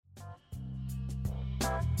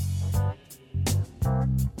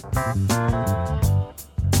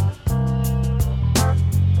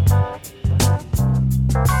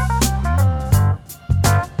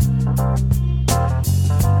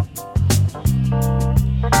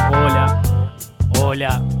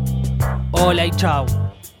Hola. Hola y chau.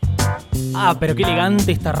 Ah, pero qué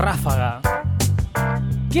elegante esta ráfaga.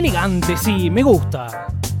 Qué elegante, sí, me gusta.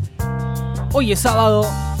 Hoy es sábado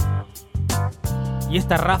y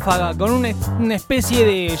esta ráfaga con una especie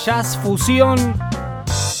de jazz fusión.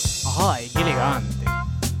 Ay, qué elegante.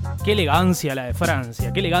 Qué elegancia la de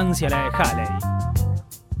Francia, qué elegancia la de Halley.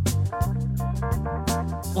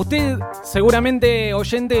 Usted seguramente,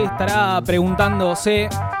 oyente, estará preguntándose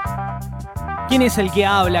quién es el que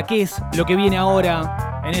habla, qué es lo que viene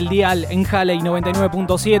ahora en el dial en Halley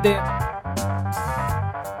 99.7.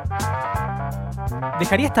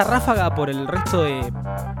 Dejaría esta ráfaga por el resto del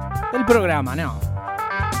programa, no.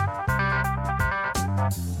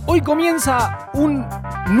 Hoy comienza un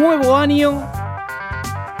nuevo año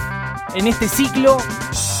en este ciclo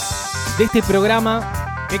de este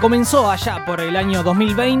programa que comenzó allá por el año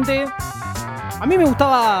 2020. A mí me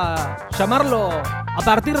gustaba llamarlo a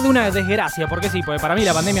partir de una desgracia, porque sí, porque para mí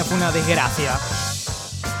la pandemia fue una desgracia.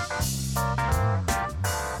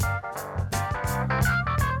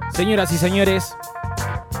 Señoras y señores,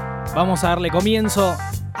 vamos a darle comienzo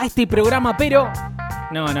a este programa, pero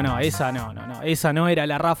no, esa no era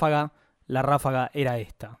la ráfaga era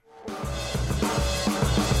esta.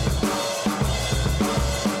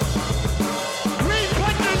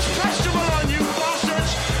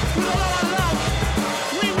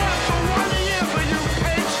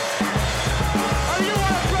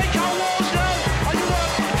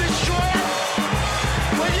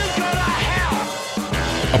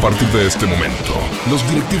 A partir de este momento, los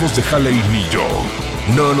directivos de Halley ni yo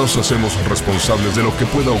no nos hacemos responsables de lo que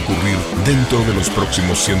pueda ocurrir dentro de los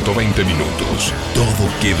próximos 120 minutos. Todo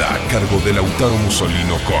queda a cargo de Lautaro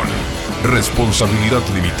Mussolino con Responsabilidad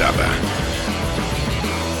Limitada.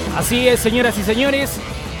 Así es, señoras y señores,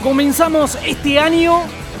 comenzamos este año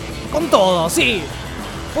con todo, sí.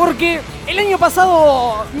 Porque el año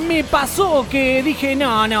pasado me pasó que dije,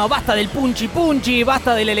 no, basta del punchi,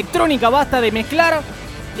 basta de la electrónica, basta de mezclar.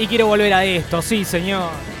 Y quiero volver a esto, sí, señor.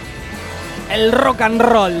 El rock and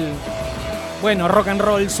roll. Bueno, rock and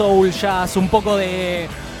roll, soul, jazz, un poco de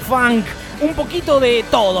funk, un poquito de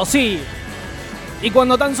todo, sí. Y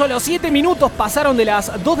cuando tan solo 7 minutos pasaron de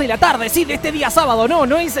las 2 de la tarde, sí, de este día sábado,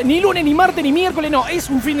 no es ni lunes, ni martes, ni miércoles, no, es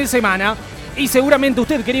un fin de semana. Y seguramente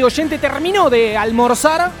usted, querido oyente, terminó de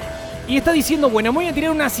almorzar y está diciendo, bueno, me voy a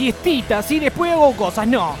tirar una siestita, sí, después hago cosas.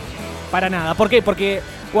 No, para nada. ¿Por qué? Porque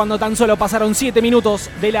cuando tan solo pasaron 7 minutos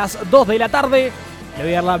de las 2 de la tarde, le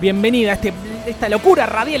voy a dar la bienvenida a esta locura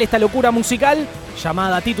radial, esta locura musical,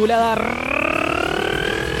 titulada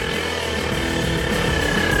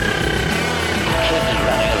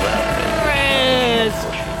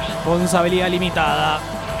Responsabilidad Limitada.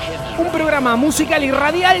 Un programa musical y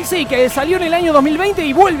radial, sí, que salió en el año 2020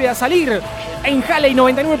 y vuelve a salir en Halley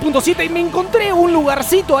 99.7. Y me encontré un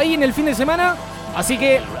lugarcito ahí en el fin de semana, así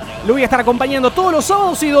que lo voy a estar acompañando todos los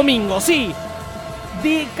sábados y domingos, sí.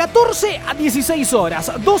 De 14 a 16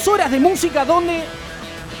 horas. 2 horas de música donde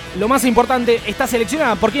lo más importante está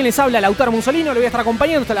seleccionada por quien les habla, Lautaro Mussolino. Lo voy a estar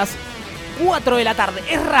acompañando hasta las 4 de la tarde.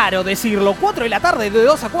 Es raro decirlo. 4 de la tarde, de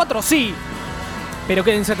 2 a 4, sí. Pero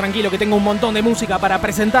quédense tranquilos que tengo un montón de música para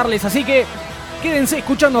presentarles. Así que quédense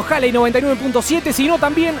escuchando Halley 99.7. Si no,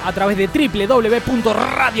 también a través de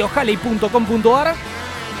www.radiohalley.com.ar.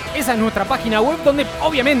 Esa es nuestra página web donde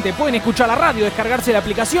obviamente pueden escuchar la radio, descargarse la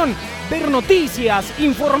aplicación, ver noticias,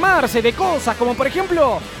 informarse de cosas, como por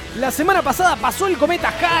ejemplo, la semana pasada pasó el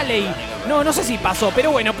cometa Halley. No sé si pasó,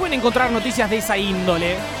 pero bueno, pueden encontrar noticias de esa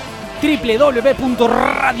índole.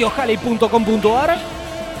 www.radiohalley.com.ar.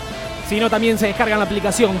 Si no, también se descargan la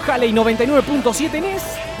aplicación Halley 99.7 NES.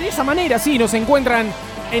 De esa manera, sí, nos encuentran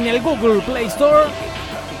en el Google Play Store.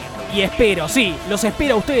 Y los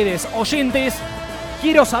espero a ustedes, oyentes.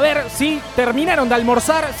 Quiero saber si terminaron de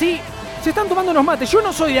almorzar, si se están tomando unos mates. Yo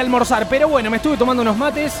no soy de almorzar, pero bueno, me estuve tomando unos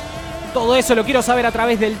mates. Todo eso lo quiero saber a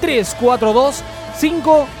través del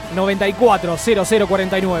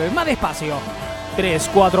 342-594-0049. Más despacio.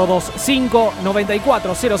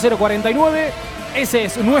 342-594-0049. Ese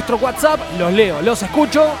es nuestro WhatsApp. Los leo, los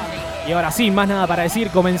escucho. Y ahora sí, más nada para decir.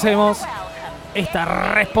 Comencemos esta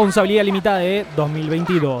responsabilidad limitada de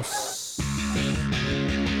 2022.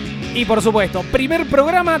 Y por supuesto, primer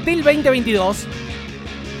programa del 2022.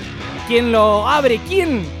 ¿Quién lo abre?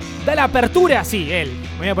 ¿Quién da la apertura? Sí, él.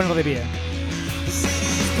 Me voy a poner de pie.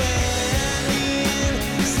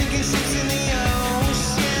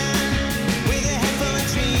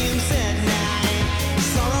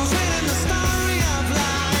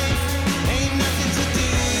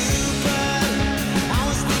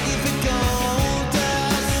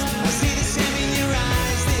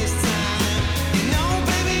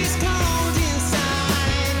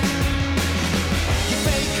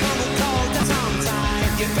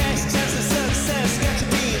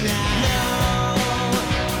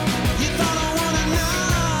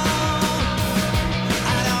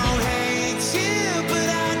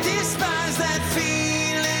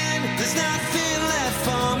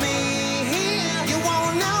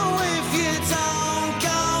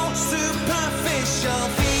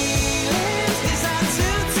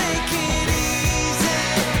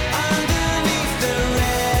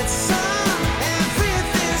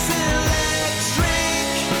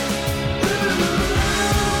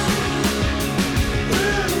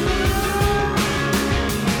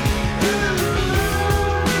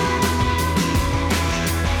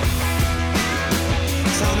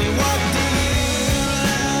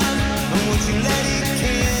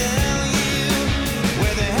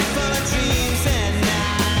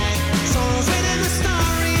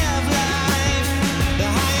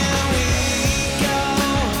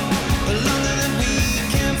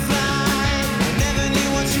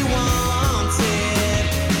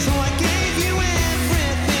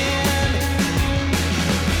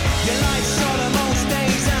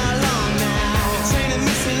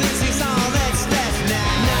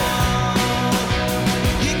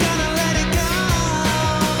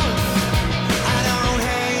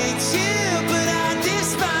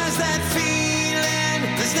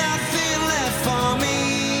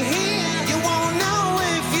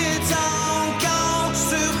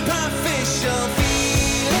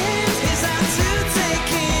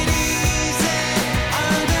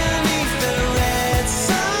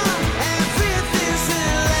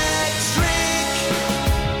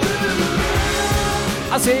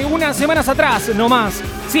 hace unas semanas atrás nomás.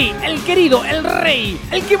 Sí, el querido, el rey,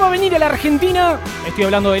 el que va a venir a la Argentina. Estoy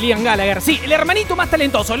hablando de Liam Gallagher. Sí, el hermanito más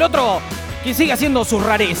talentoso, el otro que sigue haciendo sus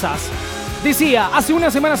rarezas. Decía, hace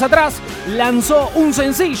unas semanas atrás lanzó un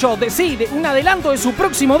sencillo de un adelanto de su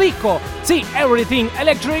próximo disco. Sí, Everything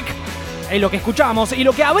Electric. Es lo que escuchamos y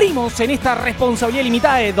lo que abrimos en esta Responsabilidad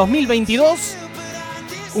Limitada de 2022.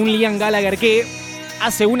 Un Liam Gallagher que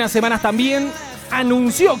hace unas semanas también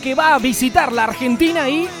anunció que va a visitar la Argentina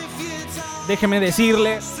y déjeme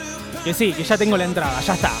decirle que sí, que ya tengo la entrada,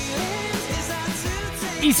 ya está.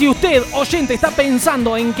 Y si usted, oyente, está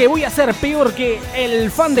pensando en que voy a ser peor que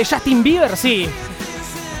el fan de Justin Bieber, sí.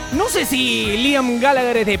 No sé si Liam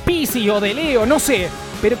Gallagher es de Piscis o de Leo, no sé,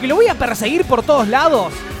 pero que lo voy a perseguir por todos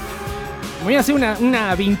lados. Me voy a hacer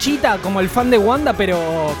una vinchita como el fan de Wanda,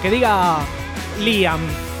 pero que diga Liam.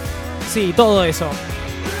 Sí, todo eso.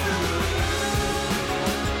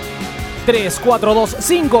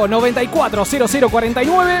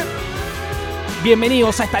 3425-940049.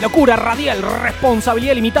 Bienvenidos a esta locura radial,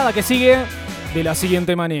 Responsabilidad Limitada, que sigue de la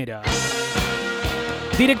siguiente manera.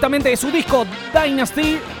 Directamente de su disco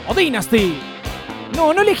Dynasty o Dynasty.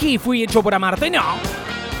 No elegí Fui Hecho por Amarte, no.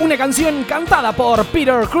 Una canción cantada por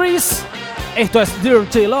Peter Criss. Esto es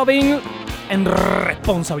Dirty Loving en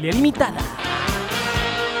Responsabilidad Limitada.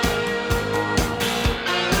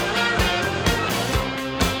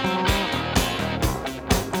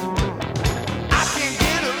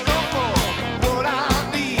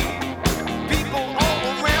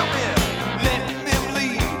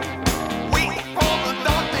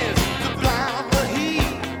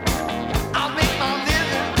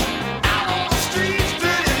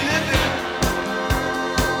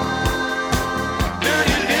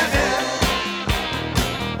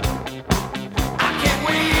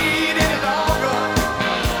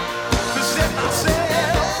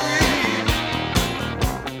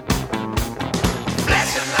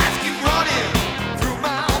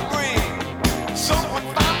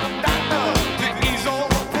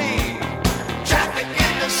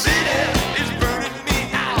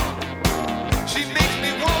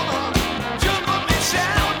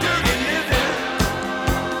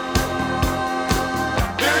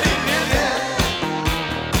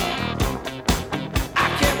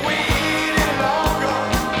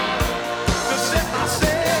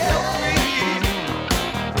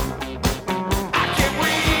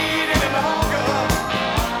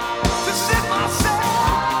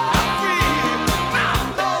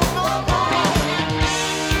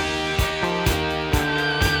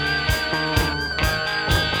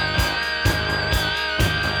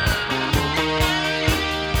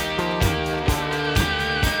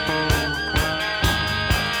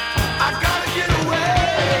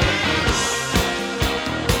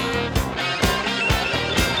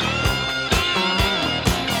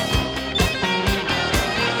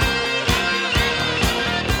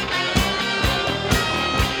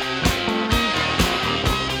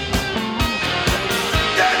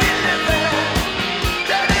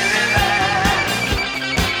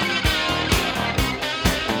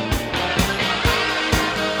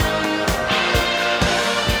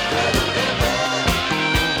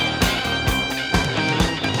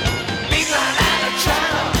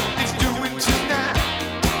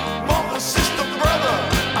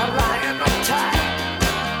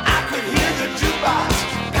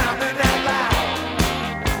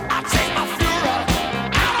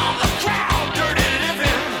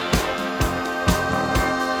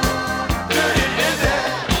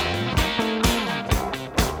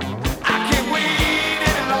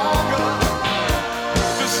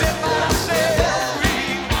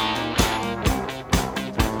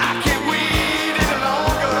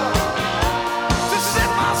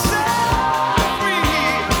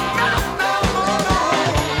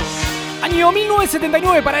 Año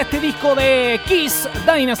 1979 para este disco de Kiss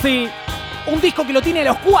Dynasty. Un disco que lo tiene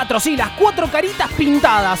los cuatro, sí, las cuatro caritas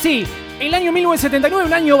pintadas, sí. El año 1979,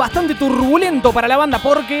 un año bastante turbulento para la banda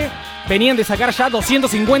porque venían de sacar ya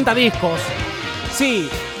 250 discos. Sí,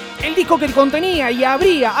 el disco que contenía y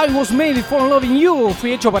abría I Was Made for Loving You,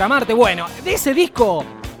 Fui Hecho para Amarte. Bueno, de ese disco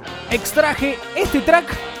extraje este track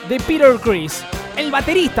de Peter Criss, el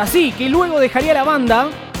baterista, sí, que luego dejaría la banda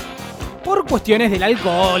por cuestiones del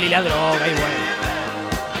alcohol y la droga y bueno.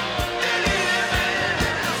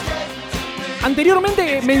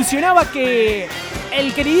 Anteriormente mencionaba que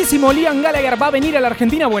el queridísimo Liam Gallagher va a venir a la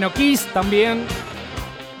Argentina. Bueno, Kiss también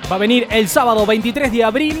va a venir el sábado 23 de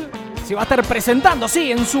abril. Se va a estar presentando,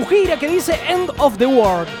 sí, en su gira que dice End of the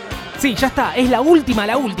World. Sí, ya está, es la última,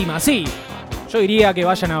 sí. Yo diría que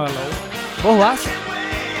vayan a verlo. ¿Vos vas?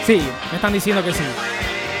 Sí, me están diciendo que sí.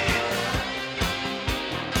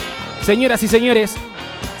 Señoras y señores,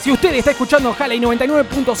 si usted está escuchando Halley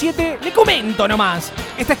 99.7, le comento nomás.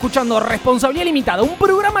 Está escuchando Responsabilidad Limitada, un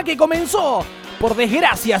programa que comenzó, por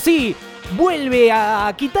desgracia, sí, vuelve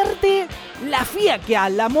a quitarte la fiaca,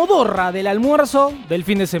 la modorra del almuerzo del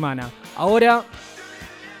fin de semana. Ahora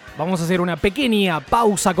vamos a hacer una pequeña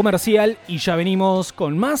pausa comercial y ya venimos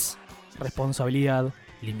con más Responsabilidad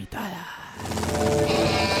Limitada.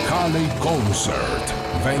 Halley Concert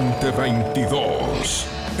 2022.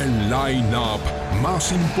 El line-up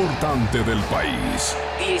más importante del país.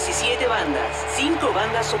 17 bandas, 5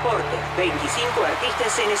 bandas soporte, 25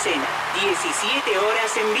 artistas en escena, 17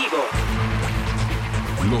 horas en vivo.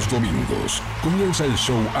 Los domingos comienza el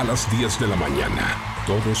show a las 10 de la mañana.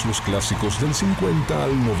 Todos los clásicos del 50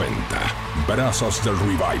 al 90. Brazas del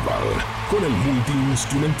Revival. Con el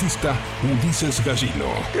multiinstrumentista Ulises Gallino.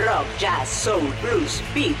 Rock, jazz, soul, blues,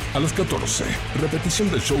 beat. A las 14, repetición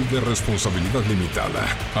del show de Responsabilidad Limitada.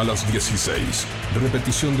 A las 16,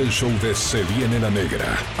 repetición del show de Se Viene la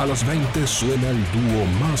Negra. A las 20 suena el dúo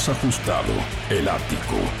más ajustado, El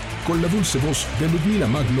Ático, con la dulce voz de Ludmila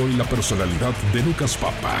Magno y la personalidad de Lucas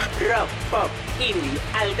Papa. Rock, pop, indie,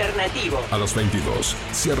 alternativo. A las 22,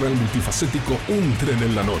 cierra el multifacético Un Tren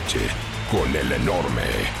en la Noche, con el enorme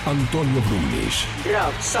Antonio Brunisch.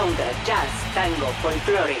 Rock, soundtrack, jazz, tango,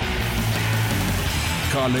 folclore.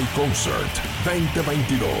 Halley Concert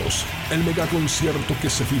 2022, el megaconcierto que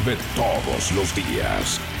se vive todos los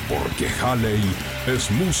días, porque Halley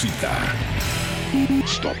es música.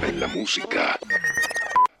 Stop en la música.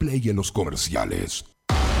 Play en los comerciales.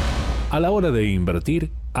 A la hora de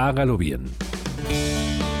invertir, hágalo bien.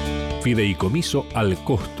 Fideicomiso al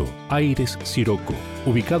costo, Aires Siroco,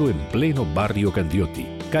 ubicado en pleno barrio Candioti,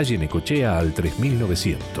 calle Necochea al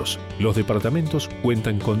 3900. Los departamentos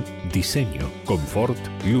cuentan con diseño, confort,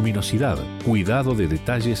 luminosidad, cuidado de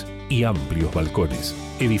detalles y amplios balcones.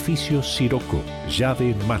 Edificio Siroco, llave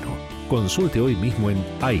en mano. Consulte hoy mismo en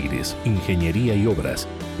Aires, Ingeniería y Obras,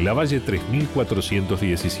 Lavalle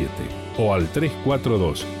 3417 o al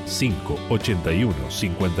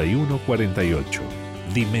 342-581-5148.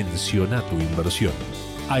 Dimensiona tu inversión.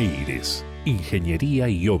 Aires, Ingeniería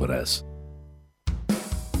y Obras.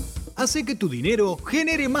 Hace que tu dinero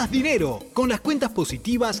genere más dinero con las cuentas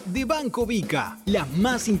positivas de Banco Vica, las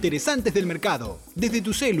más interesantes del mercado. Desde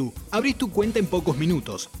tu celu, abrís tu cuenta en pocos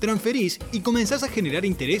minutos, transferís y comenzás a generar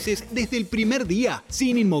intereses desde el primer día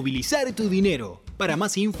sin inmovilizar tu dinero. Para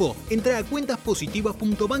más info, entra a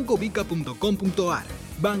cuentaspositivas.bancovica.com.ar.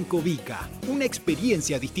 Banco Vica, una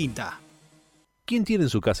experiencia distinta. ¿Quién tiene en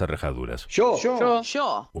su casa rajaduras? Yo.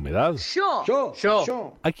 ¿Humedad? Yo.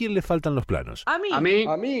 ¿A quién le faltan los planos? A mí.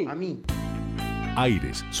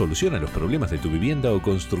 Aires soluciona los problemas de tu vivienda o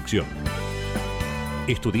construcción.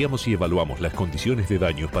 Estudiamos y evaluamos las condiciones de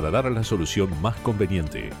daños para dar la solución más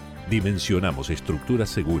conveniente. Dimensionamos estructuras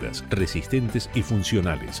seguras, resistentes y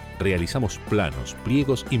funcionales. Realizamos planos,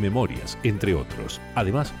 pliegos y memorias, entre otros.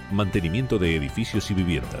 Además, mantenimiento de edificios y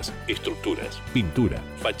viviendas, estructuras, pintura,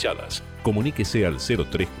 fachadas. Comuníquese al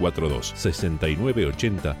 0342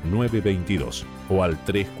 6980 922 o al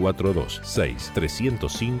 342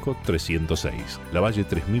 6305 306. Lavalle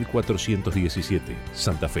 3417,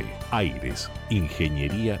 Santa Fe. Aires,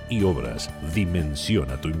 Ingeniería y Obras.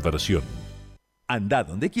 Dimensiona tu inversión. Anda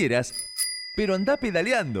donde quieras, pero anda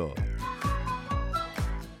pedaleando.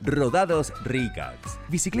 Rodados Ricards.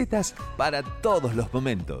 Bicicletas para todos los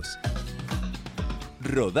momentos.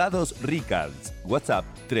 Rodados Ricards. WhatsApp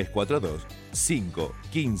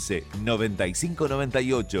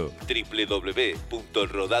 342-515-9598.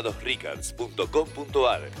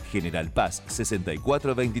 www.rodadosricards.com.ar. General Paz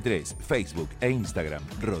 6423. Facebook e Instagram.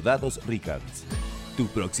 Rodados Ricards. Tu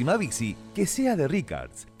próxima bici, que sea de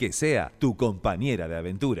Ricards, que sea tu compañera de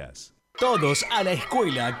aventuras. Todos a la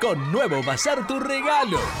escuela con nuevo Bazar Tu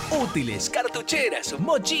Regalo. Útiles, cartucheras,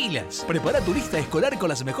 mochilas. Prepara tu lista escolar con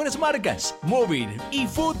las mejores marcas. Moving y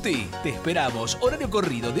Futi. Te esperamos. Horario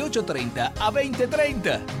corrido de 8:30 a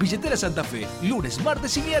 20:30. Billetera Santa Fe. Lunes,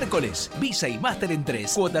 martes y miércoles. Visa y Máster en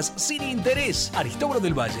 3. Cuotas sin interés. Aristóbulo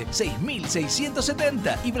del Valle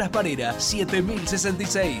 6.670. Y Bras Parera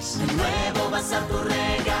 7.066. Nuevo Bazar Tu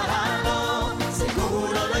Regalo.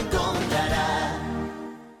 Seguro lo encontrarás.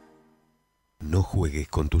 No juegues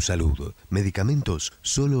con tu salud. Medicamentos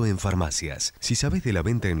solo en farmacias. Si sabes de la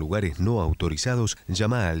venta en lugares no autorizados,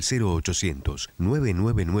 llama al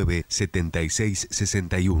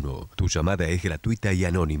 0800-999-7661. Tu llamada es gratuita y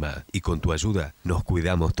anónima. Y con tu ayuda nos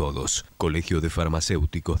cuidamos todos. Colegio de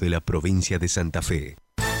Farmacéuticos de la provincia de Santa Fe.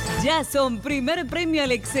 Ya son primer premio a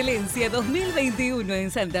la excelencia 2021 en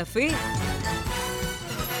Santa Fe.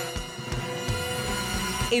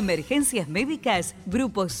 Emergencias médicas,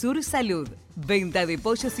 Grupo Sur Salud. Venta de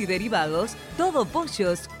pollos y derivados, Todo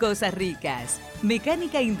Pollos, Cosas Ricas.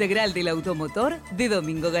 Mecánica integral del automotor de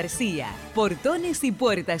Domingo García. Portones y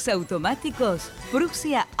puertas automáticos,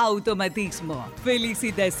 Prusia Automatismo.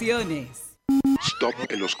 ¡Felicitaciones! Stop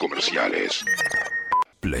en los comerciales.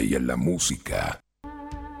 Play en la música.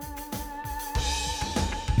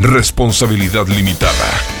 Responsabilidad limitada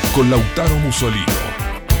con Lautaro Musolino.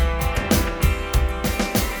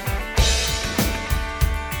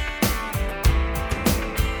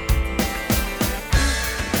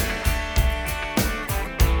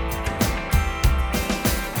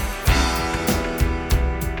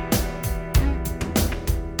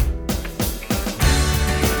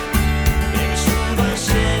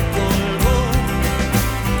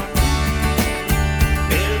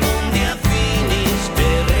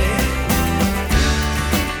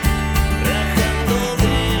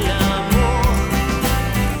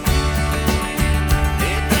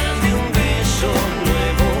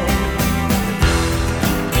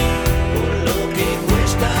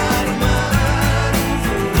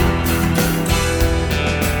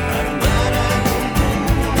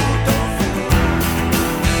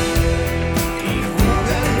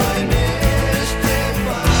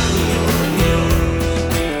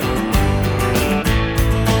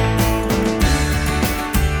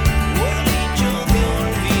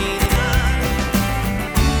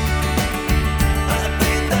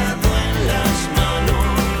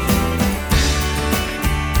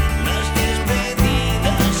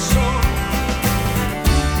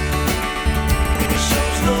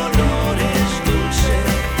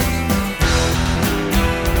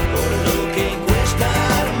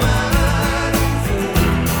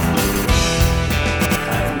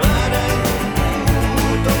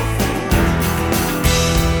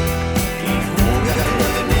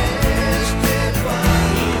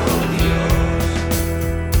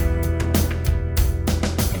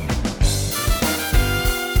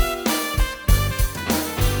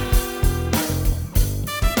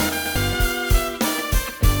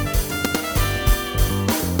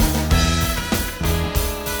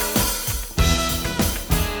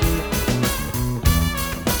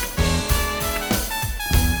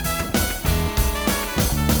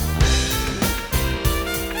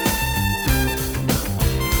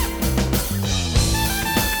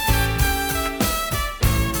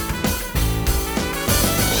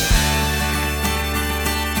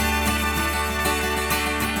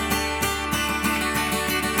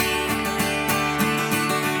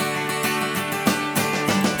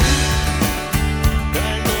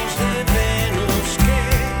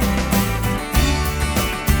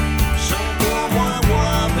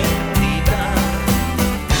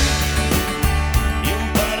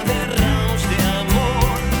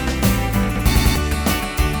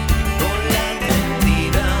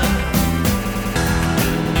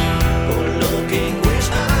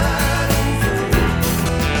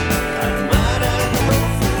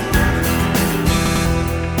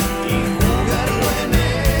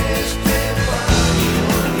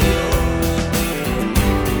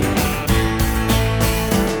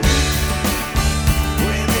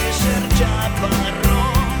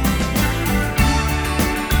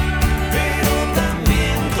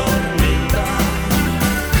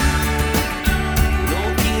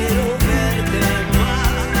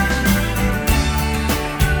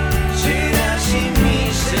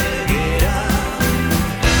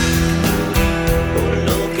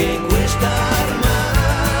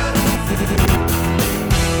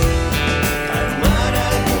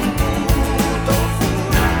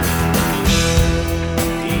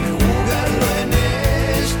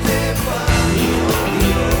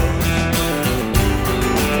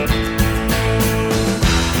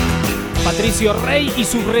 Rey y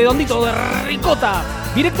su redondito de ricota.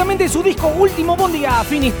 Directamente de su disco Último Bóndiga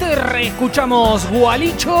Finisterre escuchamos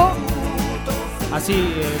Gualicho.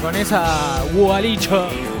 Así, con esa Gualicho.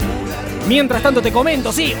 Mientras tanto te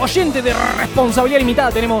comento, sí, oyente de Responsabilidad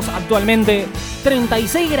Limitada, tenemos actualmente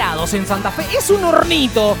 36 grados en Santa Fe. Es un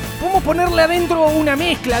hornito. Podemos ponerle adentro una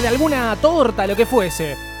mezcla de alguna torta, lo que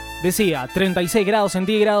fuese. Decía, 36 grados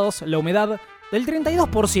centígrados, la humedad del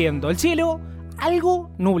 32%. El cielo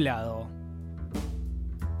algo nublado.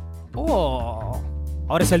 Oh,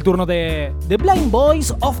 ahora es el turno de The Blind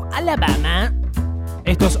Boys of Alabama.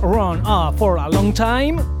 Esto es Run for a Long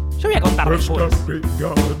Time. Yo voy a contar después.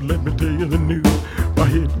 Let me tell you the news. My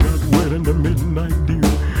head got wet in the midnight dew.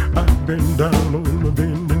 I've been down on my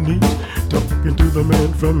bending knees, talking to the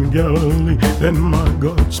man from Galilee. Then my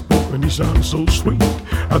God spoke and he sounded so sweet.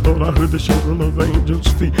 I thought I heard the shaking of angels'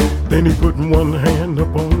 feet. Then he put one hand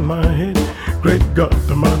upon my head, Great God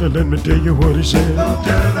Almighty, let me tell you what he said. Go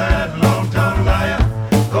tell that long-tongued liar.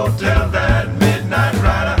 Go tell that midnight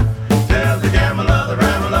rider. Tell the gambler, the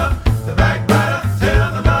rambler, the backbiter.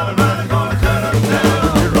 Tell the mountain runner gonna cut him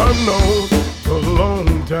down. You run on for a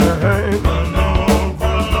long time. Run on for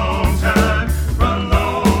a long time. Run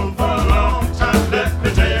on for a long time. Let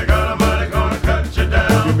me tell you, God Almighty gonna cut you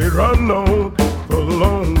down. Give me run on for a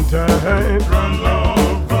long time. Run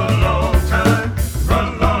on for a long time.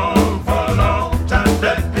 Run on for a long time.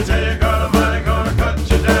 Let me tell you, God Almighty gonna cut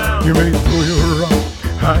you down. You may throw your rock,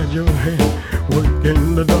 hide your hand, work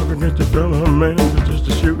in the dark against the fellow man, but just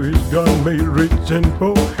to show his God made rich and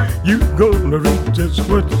poor. You gonna reap just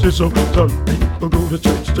what you sow. Some people go to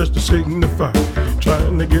church just to signify,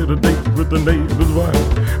 trying to get a date with the neighbor's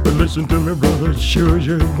wife. But listen to me, brother, sure as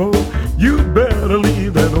you're born, you better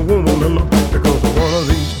leave that woman alone, because one of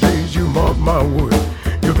these days, you mark my word,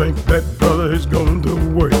 you think that brother is going to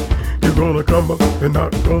work. You're gonna come up and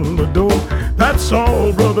knock on the door. That's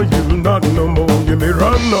all, brother, you not no more. You may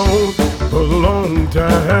run on for a long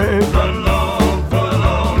time. Run on for a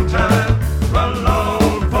long time. Run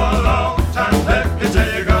on for a long time. Let me tell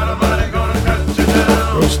you, God Almighty gonna cut you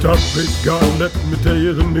down. Don't stop it, God, let me tell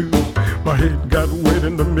you the news. My head got wet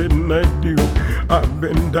in the midnight dew. I've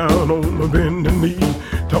been down on my bending knee,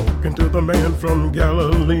 talking to the man from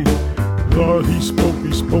Galilee. Lord, he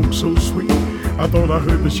spoke so sweet. I thought I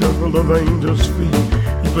heard the shuffle of angels' feet.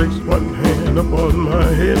 He placed one hand upon my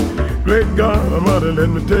head. Great God Almighty, let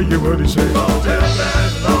me tell you what he said. Go tell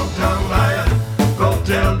that long-tongued liar. Go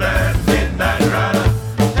tell that midnight rider.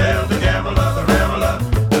 Tell the gambler, the rambler,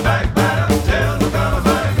 the backbiter. Tell the God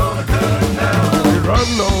Almighty gonna cut him down. We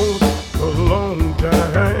run on for a long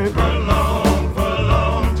time. Run on for a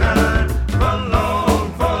long time. Run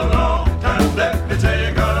on for a long time. Let me tell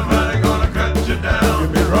you, God Almighty gonna cut you down.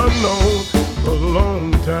 Give me run on for a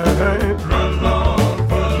long time. Run on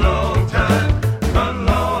for a long time. Run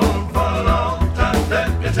on for a long time. Let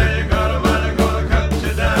me tell you, God Almighty gonna cut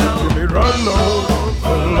you down. Give me run on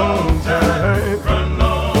for a long time. Run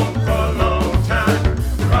on for a long time.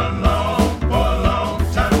 Run on for a long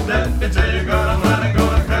time. Let me tell you, God Almighty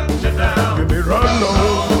gonna cut you down. Give me run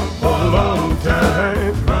on for a long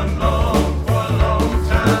time. Run on for a long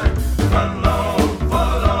time. Run on for a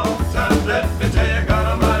long time. Let me tell you, God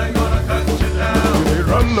Almighty gonna cut you down. Give me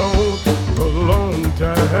run on for a long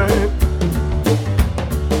time.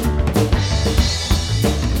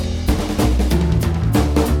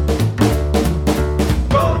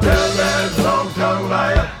 Go tell that long-tongued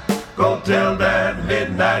liar. Go tell that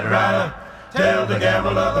midnight rider. Tell the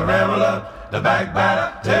gambler, the rambler, the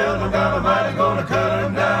backbiter. Tell the God Almighty gonna cut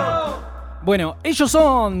him down. Bueno, ellos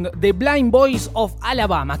son The Blind Boys of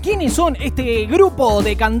Alabama. ¿Quiénes son este grupo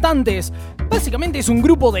de cantantes? Básicamente es un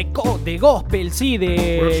grupo de gospel, sí,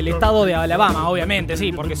 del estado de Alabama, obviamente,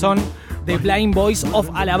 sí, porque son The Blind Boys of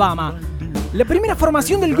Alabama. La primera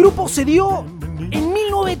formación del grupo se dio en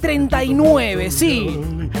 1939, sí,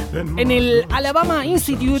 en el Alabama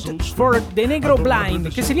Institute for the Negro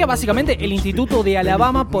Blind, que sería básicamente el Instituto de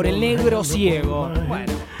Alabama por el Negro Ciego.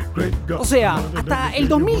 Bueno, o sea, hasta el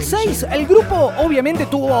 2006 el grupo obviamente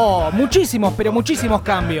tuvo muchísimos, pero muchísimos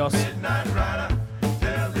cambios.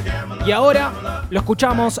 Y ahora lo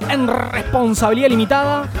escuchamos en Responsabilidad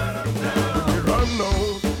Limitada,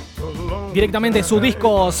 directamente su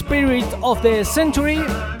disco Spirit of the Century.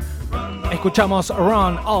 Escuchamos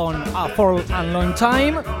Run On for a Long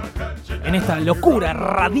Time en esta locura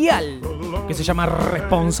radial que se llama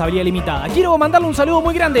Responsabilidad Limitada. Quiero mandarle un saludo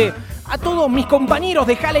muy grande a todos mis compañeros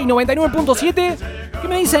de Halley 99.7 que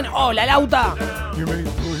me dicen: hola Lauta,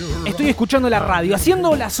 estoy escuchando la radio,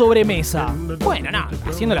 haciendo la sobremesa. Bueno, nada,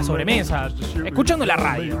 haciendo la sobremesa, escuchando la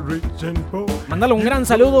radio. Mandarle un gran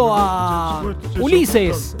saludo a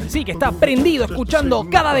Ulises, sí, que está prendido escuchando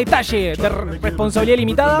cada detalle de Responsabilidad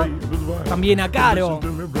Limitada. También a Caro,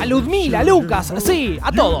 a Ludmila, a Lucas, sí,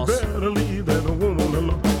 a todos.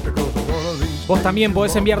 Vos también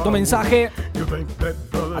podés enviar tu mensaje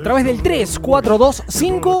a través del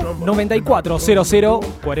 3425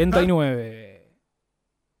 940049.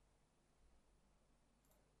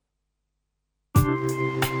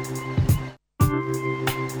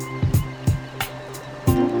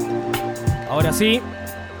 Ahora sí,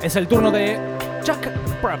 es el turno de Chuck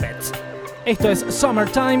Prophet. Esto es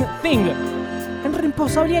Summertime Thing en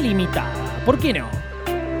Responsabilidad Limitada. ¿Por qué no?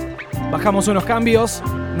 Bajamos unos cambios,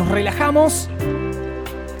 nos relajamos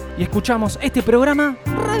y escuchamos este programa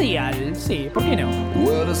radial. Sí, ¿por qué no?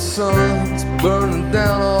 Well, the sun's burning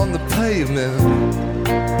down on the pavement.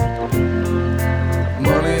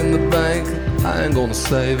 Money in the bank, I ain't gonna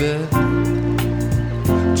save it.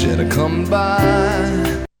 Jenna come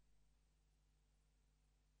by.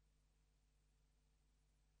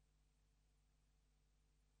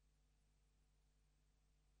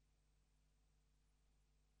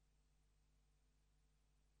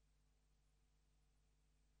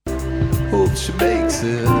 hope she makes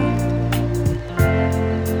it.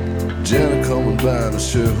 Jenna coming by, I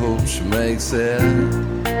sure hope she makes it.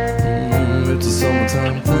 It's a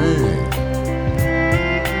summertime thing.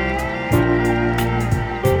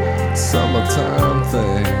 Summertime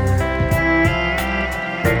thing.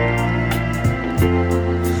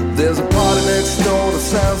 There's a party next door that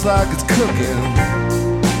sounds like it's cooking.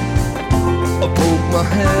 I poked my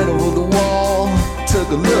head over the wall, took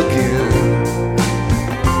a look in.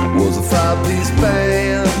 Was a 5-piece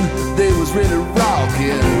band, they was really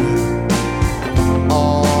rocking.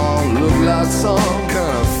 Oh, looked like some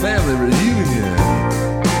kind of family reunion.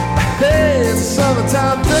 Hey, it's a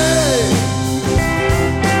summertime thing.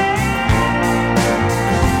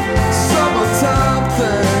 Summertime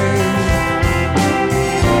thing.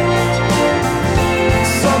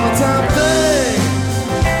 Summertime thing.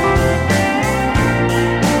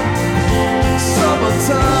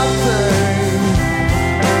 Summertime thing.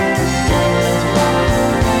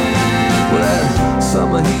 Well, that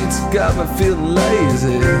summer heat's got me feeling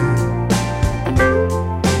lazy.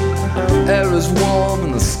 Air is warm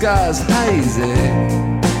and the sky's hazy.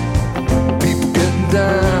 People getting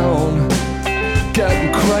down,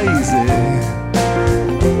 getting crazy.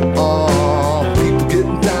 Oh, people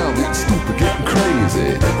getting down, getting stupid, getting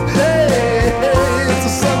crazy. Hey, hey, it's a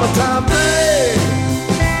summertime thing.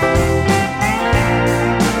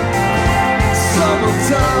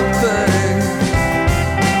 Summertime thing.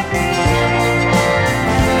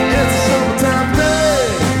 It's a summertime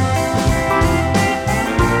thing.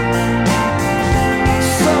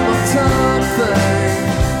 Summertime thing.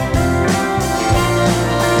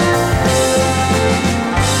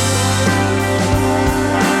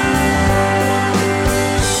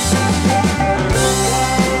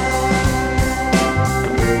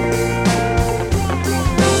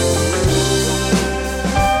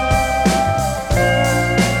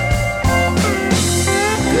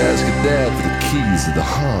 Ask your dad for the keys to the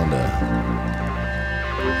Honda.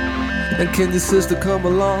 And can your sister come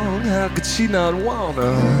along? How could she not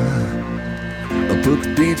wanna? I put the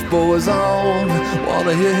Beach Boys on,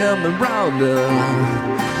 wanna hear him and Rounder.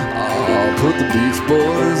 Oh, put the Beach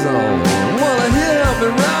Boys on, wanna hear him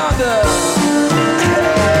and Rounder.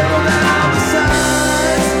 Hey, go down the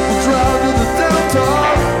sides, we'll drive to the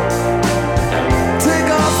downtown. Take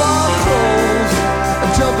off our clothes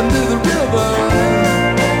and jump into the river.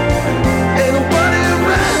 Ain't nobody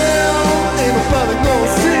around, ain't nobody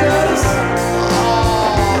gonna see us.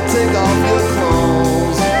 Oh, take off your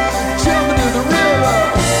clothes, jump into the river.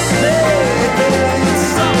 Hey, hey, it's a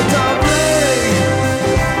summertime thing.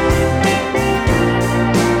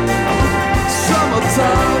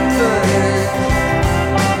 Summertime thing.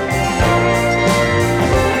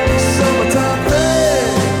 Summertime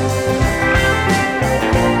thing.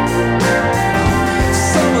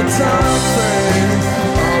 Summertime thing.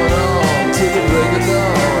 On and on to the break of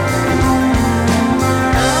dawn.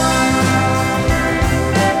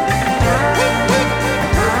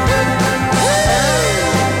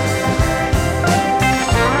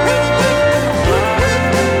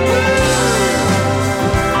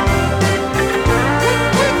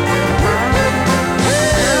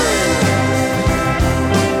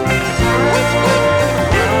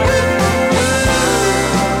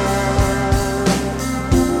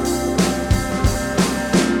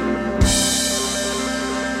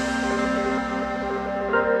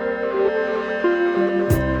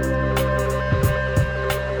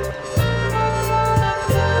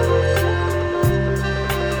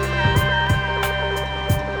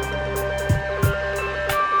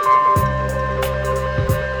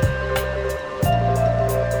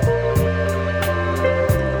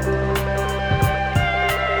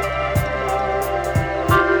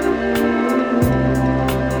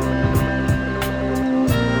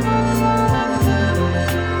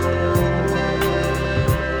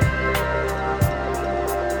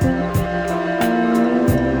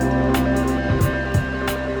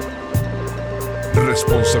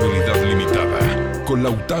 Responsabilidad Limitada con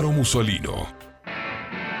Lautaro Musolino.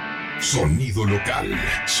 Sonido local.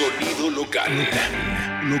 Sonido local.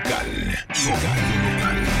 Local. Sonido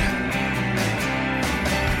local.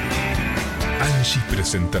 Angie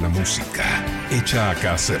presenta la música hecha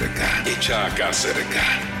acá cerca. Hecha acá cerca.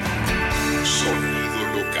 Sonido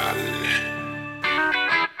local.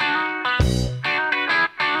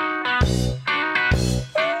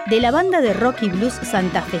 De la banda de rock y blues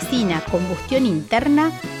santafesina Combustión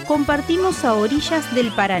Interna, compartimos A Orillas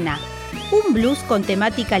del Paraná, un blues con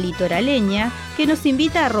temática litoraleña que nos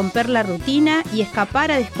invita a romper la rutina y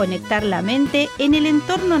escapar a desconectar la mente en el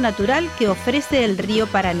entorno natural que ofrece el río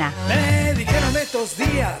Paraná. Me dijeron estos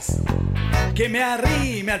días que me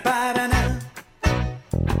arrime al Paraná.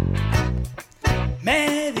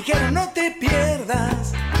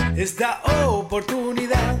 das esta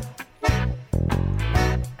oportunidad.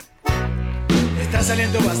 Está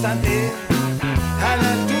saliendo bastante a la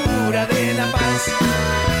altura de La Paz.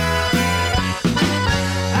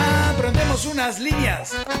 Aprontemos unas líneas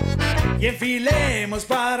y enfilemos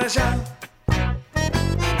para allá.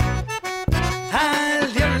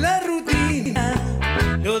 Al diablo la rutina,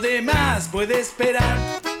 lo demás puede esperar.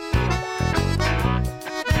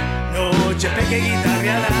 Noche peque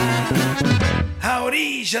guitarreada a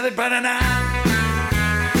orilla del Paraná.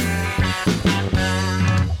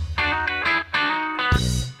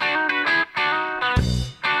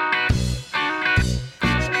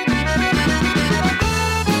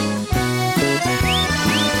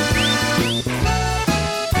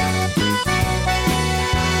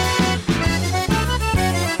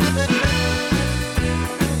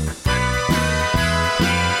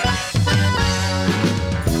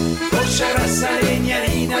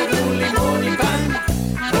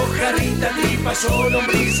 Tripa, solo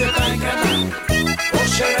lombrices, pan, canán.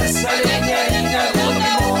 Olla, grasa, leña, harina, con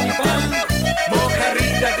limón y pan.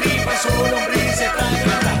 Mojarrita, tripa, solo lombrices, pan,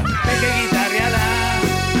 canán. Peque guitarreada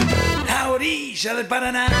a orilla del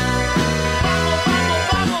Paraná.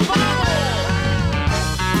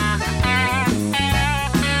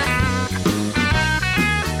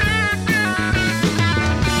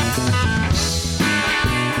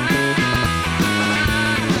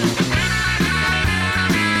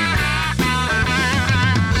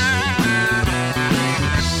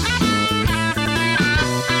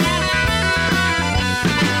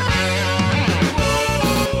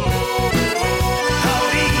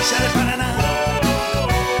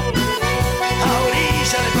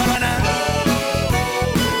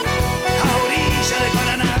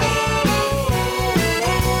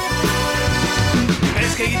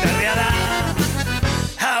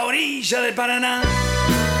 Del Paraná.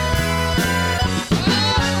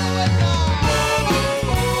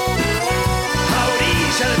 A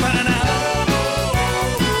orilla del Paraná.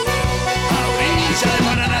 A orilla del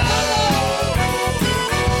Paraná.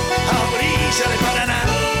 A orilla del Paraná.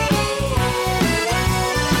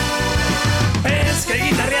 Pesca y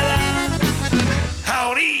guitarreada a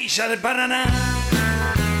orilla del Paraná.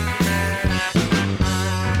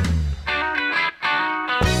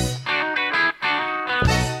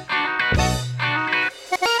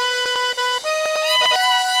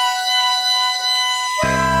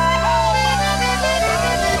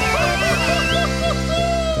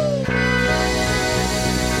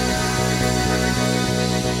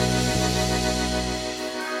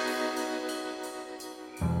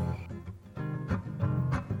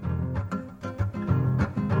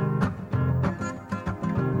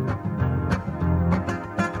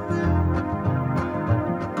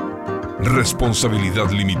 Responsabilidad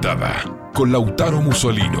Limitada, con Lautaro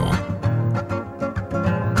Musolino.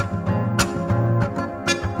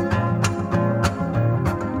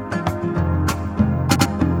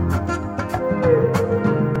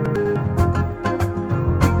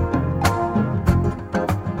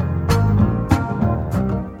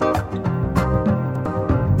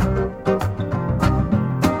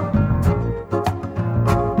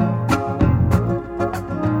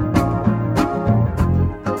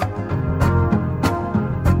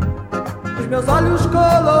 Meus olhos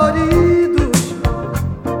coloridos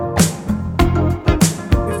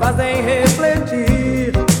me fazem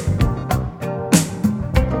refletir.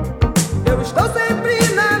 Eu estou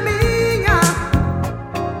sempre na minha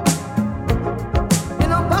e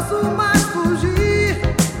não posso mais fugir.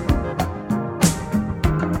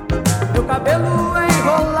 Meu cabelo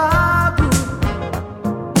enrolado,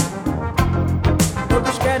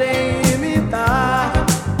 todos querem imitar.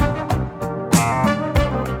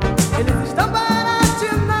 Eles estão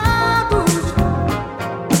baratinados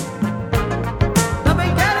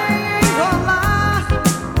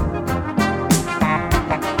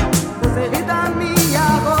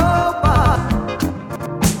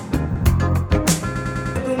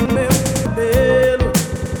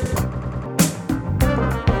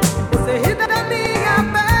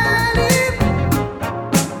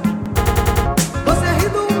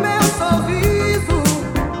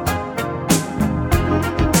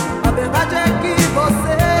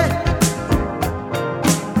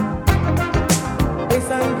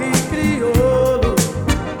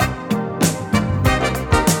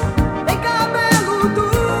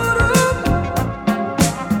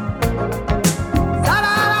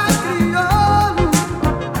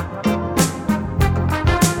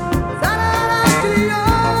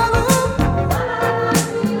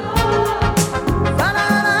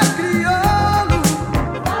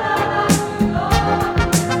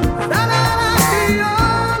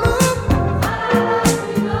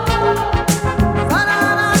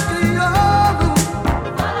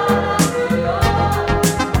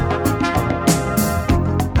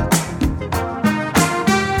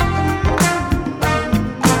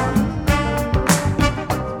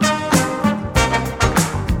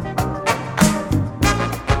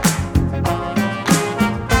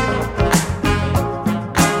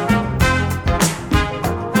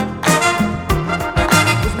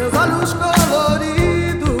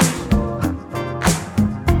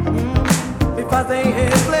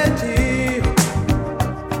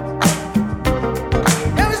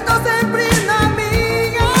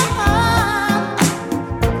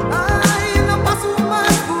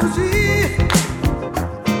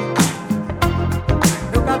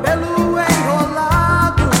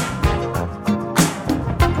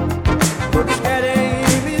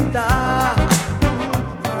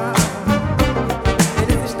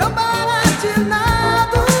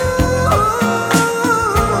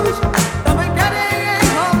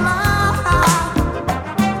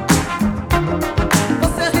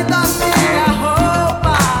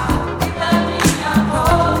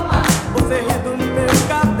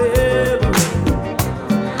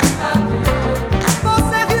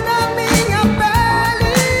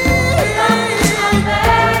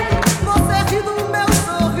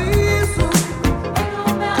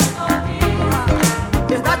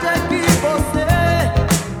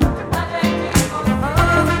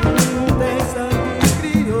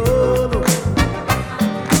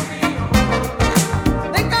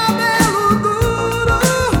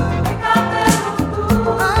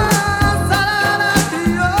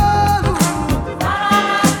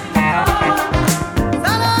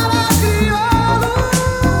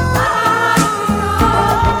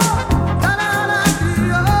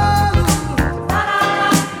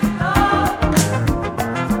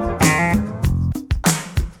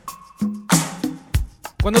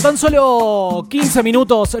Cuando tan solo 15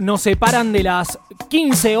 minutos nos separan de las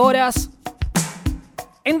 15 horas,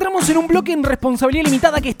 entramos en un bloque en Responsabilidad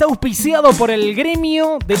Limitada que está auspiciado por el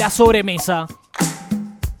gremio de la sobremesa.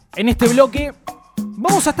 En este bloque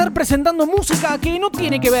vamos a estar presentando música que no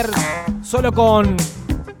tiene que ver solo con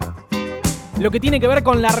lo que tiene que ver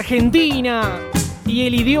con la Argentina y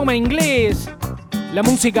el idioma inglés, la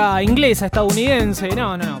música inglesa, estadounidense.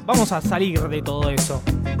 No, vamos a salir de todo eso.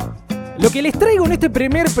 Lo que les traigo en este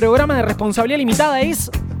primer programa de Responsabilidad Limitada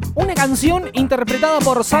es una canción interpretada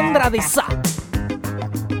por Sandra de Sá.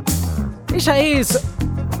 Ella es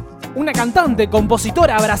una cantante,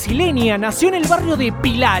 compositora brasileña, nació en el barrio de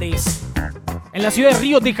Pilares, en la ciudad de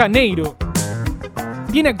Río de Janeiro.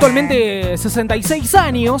 Tiene actualmente 66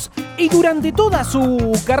 años y durante toda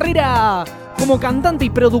su carrera como cantante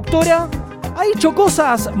y productora ha hecho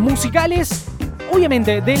cosas musicales,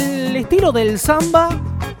 obviamente del estilo del samba.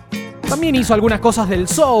 También hizo algunas cosas del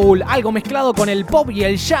soul, algo mezclado con el pop y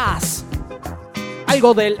el jazz,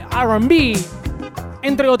 algo del R&B,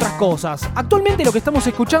 entre otras cosas. Actualmente lo que estamos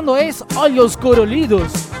escuchando es Ojos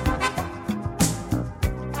Coloridos,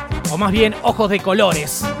 o más bien Ojos de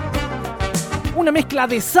Colores. Una mezcla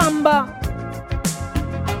de samba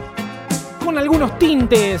con algunos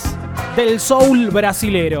tintes del soul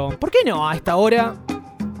brasilero. ¿Por qué no a esta hora?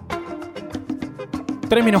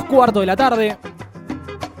 3:15 de la tarde.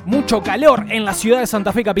 Mucho calor en la ciudad de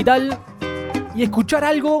Santa Fe capital. Y escuchar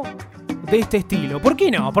algo de este estilo. ¿Por qué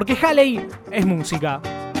no? Porque Halley es música.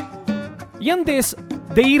 Y antes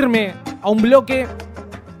de irme a un bloque,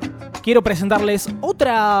 quiero presentarles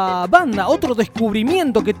otra banda, otro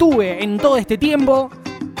descubrimiento que tuve en todo este tiempo.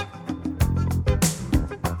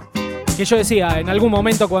 Que yo decía, en algún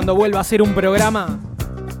momento cuando vuelva a hacer un programa,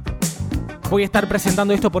 voy a estar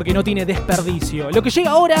presentando esto porque no tiene desperdicio. Lo que llega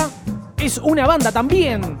ahora es una banda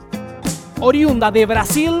también oriunda de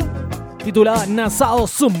Brasil, titulada Nação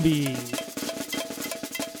Zumbi.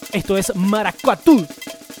 Esto es Maracatu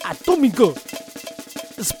Atômico.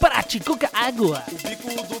 Sprate coca água. O bico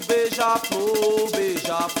do beija-flor,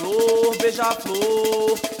 beija-flor,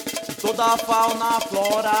 beija-flor. E toda a fauna,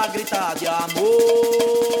 flora grita de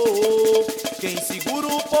amor. Quem segura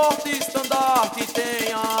o porta-estandarte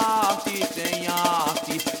tem arte, tem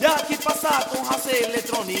arte. E aqui passa com raça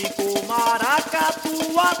eletrônico,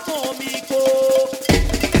 maracatu atômico.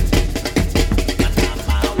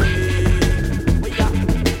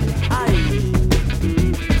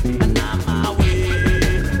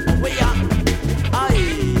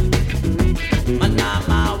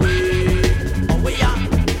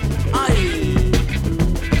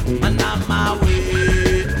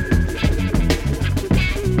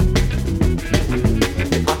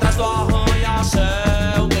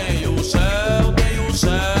 Tem o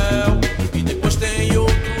céu e depois tem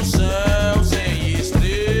outro céu sem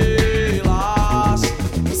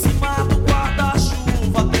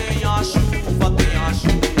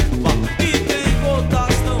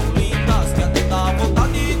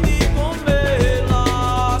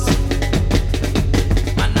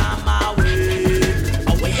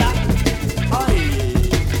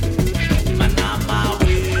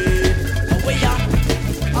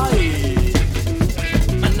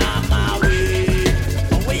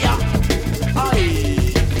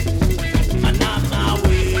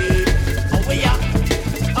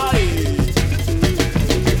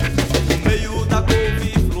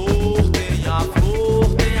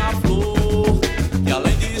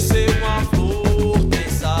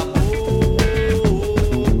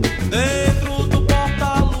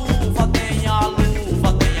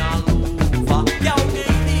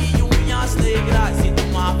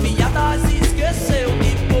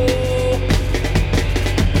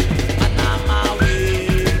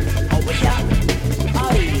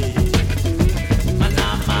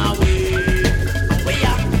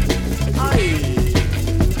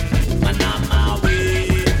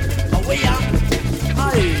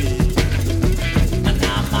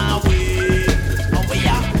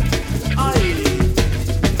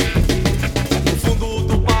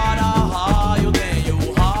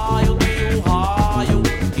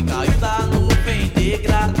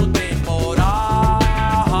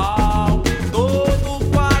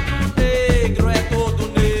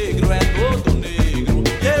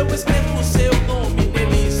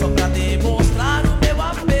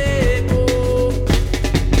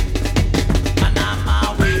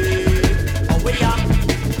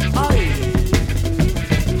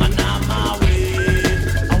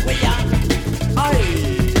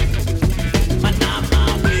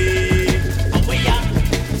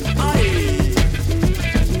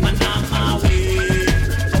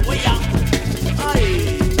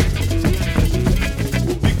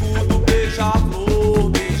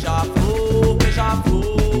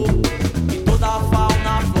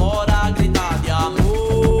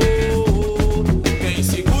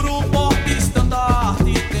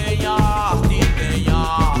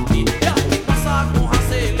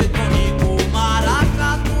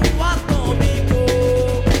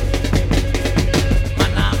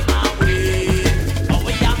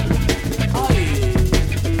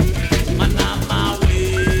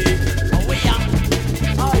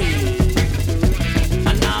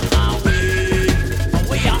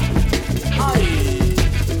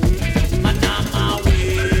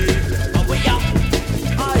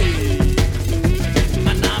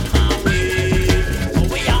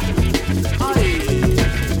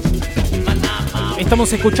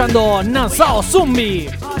Estamos escuchando Nassau Zumbi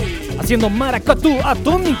haciendo maracatu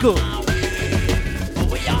atómico.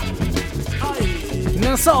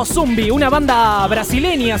 Nassau Zumbi, una banda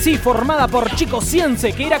brasileña, sí, formada por Chico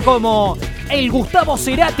Cience, que era como el Gustavo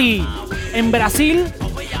Cerati en Brasil,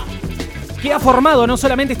 que ha formado no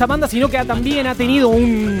solamente esta banda, sino que también ha tenido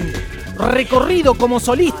un recorrido como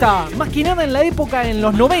solista, más que nada en la época en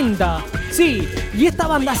los 90. Sí, y esta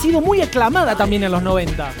banda ha sido muy aclamada también en los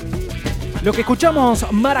 90. Lo que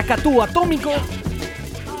escuchamos, Maracatú Atómico,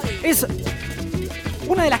 es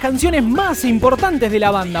una de las canciones más importantes de la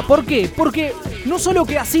banda. ¿Por qué? Porque no solo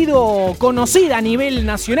que ha sido conocida a nivel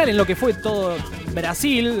nacional en lo que fue todo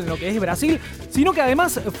Brasil, lo que es Brasil, sino que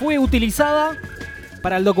además fue utilizada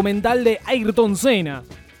para el documental de Ayrton Senna.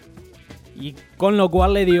 Y con lo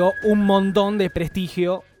cual le dio un montón de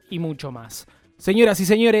prestigio y mucho más. Señoras y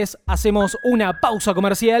señores, hacemos una pausa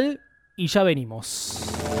comercial y ya venimos.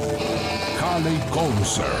 Halley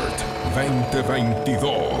Concert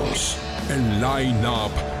 2022. El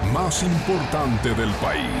line-up más importante del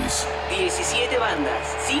país. 17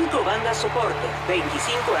 bandas, 5 bandas soporte,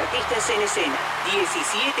 25 artistas en escena,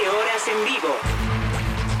 17 horas en vivo.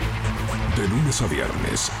 De lunes a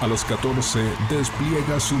viernes a las 14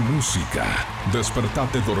 despliega su música.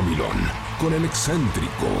 Despertate dormilón con el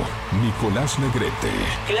excéntrico Nicolás Negrete.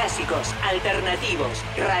 Clásicos, alternativos,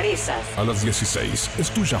 rarezas. A las 16,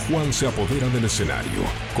 Estuya Juan se apodera del escenario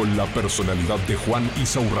con la personalidad de Juan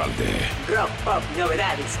Isaurralde. Rock, pop,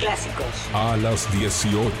 novedades, clásicos. A las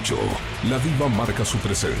 18, la diva marca su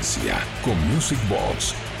presencia con Music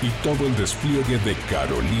Box y todo el despliegue de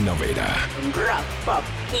Carolina Vera. Rock, pop,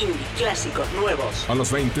 indie, clásicos nuevos. A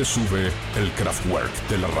las 20 sube el Kraftwerk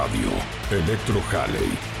de la radio, Electro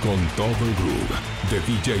Halley, con todo el groove de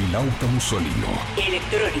DJ Lauta Mussolino.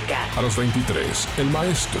 Electrónica. A las 23, el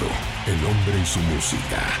maestro, el hombre y su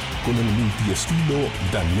música, con el multiestilo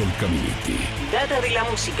Daniel Caminiti. Data de la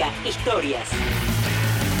música, historias.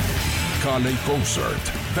 Halley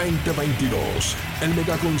Concert 2022, el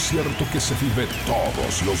megaconcierto que se vive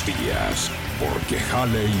todos los días, porque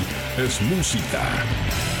Halley es música.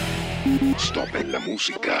 Stop en la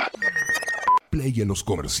música. Play en los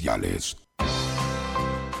comerciales.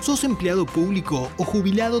 ¿Sos empleado público o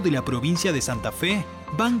jubilado de la provincia de Santa Fe?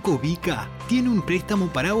 Banco Vica tiene un préstamo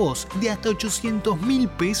para vos de hasta 800.000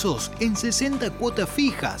 pesos en 60 cuotas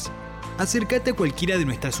fijas. Acércate a cualquiera de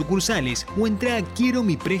nuestras sucursales o entra a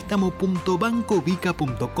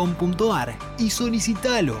quieromiprestamo.bancovica.com.ar y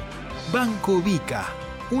solicitalo. Banco Vica,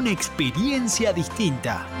 una experiencia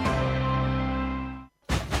distinta.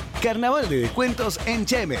 Carnaval de descuentos en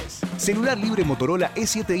Chemes. Celular libre Motorola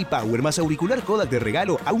E7i Power más auricular Kodak de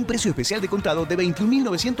regalo a un precio especial de contado de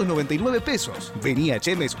 21.999 pesos. Vení a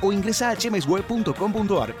Chemes o ingresá a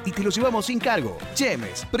chemesweb.com.ar y te lo llevamos sin cargo.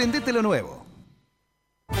 Chemes, prendete lo nuevo.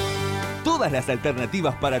 Todas las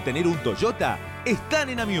alternativas para tener un Toyota están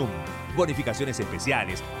en Amium. Bonificaciones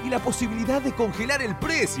especiales y la posibilidad de congelar el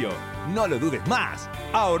precio. No lo dudes más.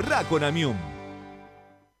 Ahorrá con Amium.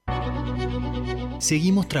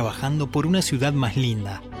 Seguimos trabajando por una ciudad más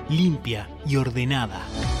linda, limpia y ordenada.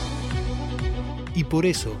 Y por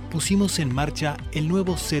eso pusimos en marcha el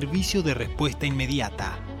nuevo Servicio de Respuesta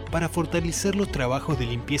Inmediata, para fortalecer los trabajos de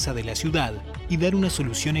limpieza de la ciudad y dar una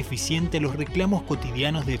solución eficiente a los reclamos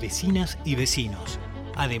cotidianos de vecinas y vecinos.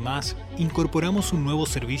 Además, incorporamos un nuevo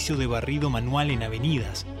servicio de barrido manual en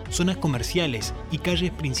avenidas, zonas comerciales y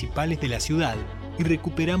calles principales de la ciudad, y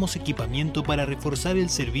recuperamos equipamiento para reforzar el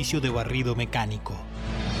servicio de barrido mecánico.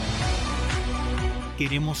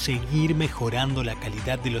 Queremos seguir mejorando la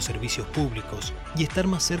calidad de los servicios públicos y estar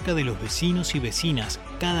más cerca de los vecinos y vecinas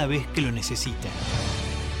cada vez que lo necesiten.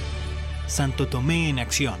 Santo Tomé en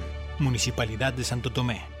acción. Municipalidad de Santo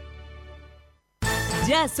Tomé.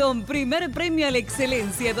 Jason, primer premio a la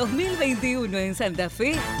excelencia 2021 en Santa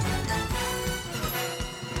Fe.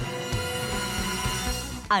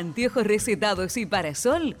 Anteojos recetados y para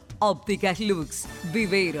sol, Ópticas Lux.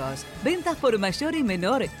 Viveros, ventas por mayor y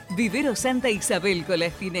menor, Vivero Santa Isabel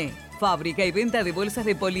Colastiné. Fábrica y venta de bolsas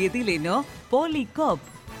de polietileno, Policop.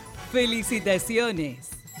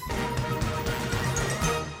 ¡Felicitaciones!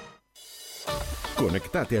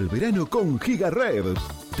 Conectate al verano con GigaRed.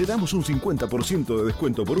 Te damos un 50% de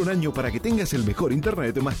descuento por un año para que tengas el mejor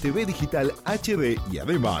internet más TV digital HD y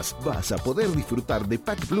además vas a poder disfrutar de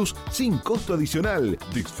Pack Plus sin costo adicional.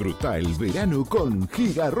 Disfruta el verano con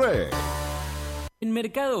GigaRed. En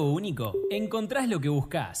Mercado Único encontrás lo que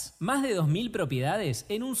buscás. Más de 2.000 propiedades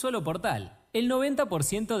en un solo portal. El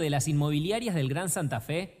 90% de las inmobiliarias del Gran Santa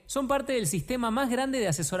Fe son parte del sistema más grande de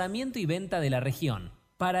asesoramiento y venta de la región.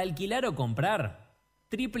 Para alquilar o comprar,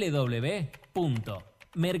 www.mercadounico.com.ar.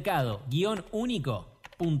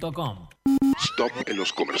 mercado-único.com. Stop en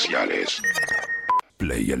los comerciales.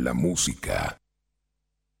 Play en la música.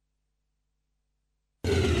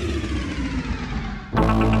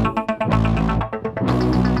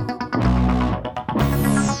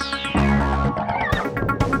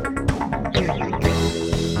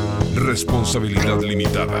 Responsabilidad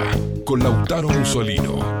limitada con Lautaro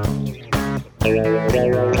Mussolino.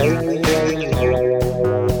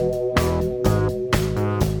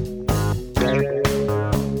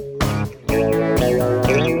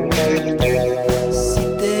 Si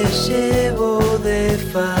te llevo de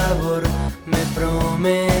favor, me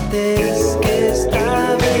prometes que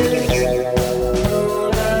esta vez no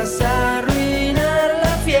vas a arruinar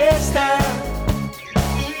la fiesta.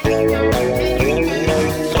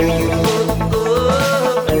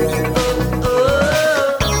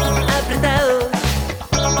 Apretado,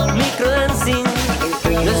 microdancing,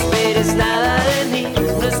 no esperes nada de mí,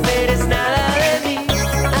 no esperes nada de mí.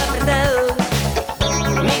 Apretado,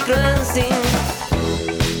 microdancing,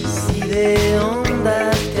 si de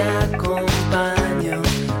onda te acompaño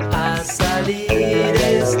a salir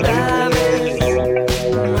esta vez,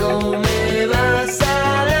 no me vas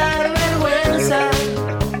a dar vergüenza.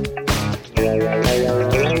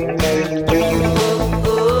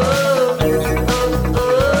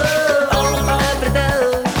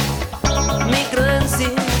 Apretado,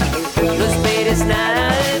 microdancing, no esperes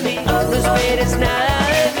nada de mí, no esperes nada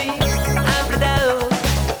de mí. Apretado,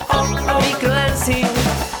 microdancing.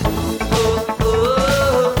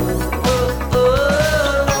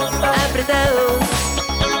 Apretado,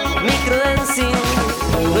 microdancing,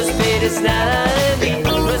 no esperes nada de mí,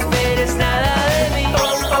 no esperes nada de mí.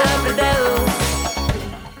 Apretado.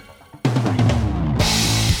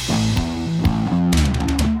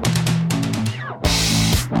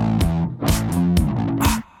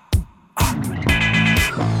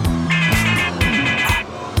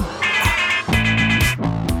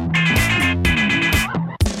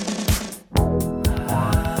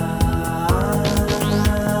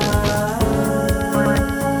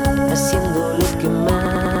 Haciendo lo que más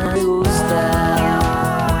me gusta.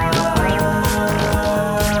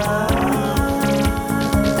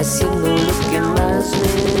 Haciendo lo que más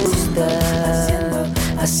me gusta.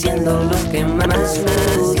 Haciendo lo que más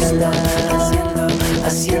me gusta.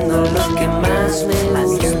 Haciendo lo que más me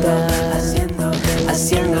gusta.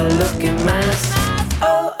 Haciendo lo que más.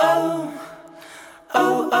 Oh, oh.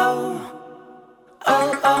 Oh, oh.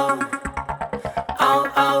 Oh, oh. Oh,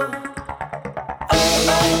 oh.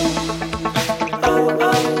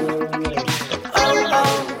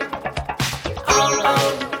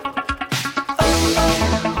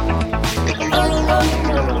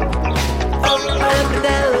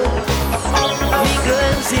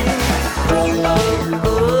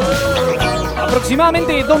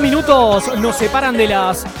 Aproximadamente 2 minutos nos separan de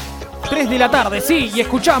las 3 de la tarde, sí, y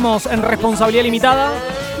escuchamos en Responsabilidad Limitada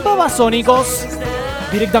Babasónicos,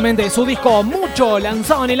 directamente de su disco Mucho,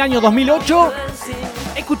 lanzado en el año 2008.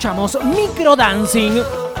 Escuchamos Microdancing.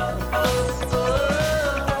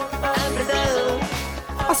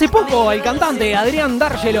 Hace poco el cantante Adrián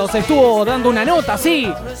Dárgelos estuvo dando una nota,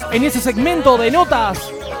 sí, en ese segmento de notas,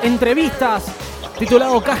 entrevistas,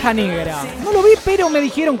 titulado Caja Negra. No lo vi, pero me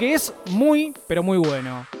dijeron que es muy, pero muy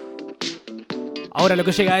bueno. Ahora lo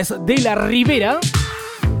que llega es De la Ribera.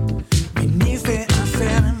 Viniste a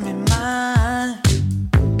hacerme mal,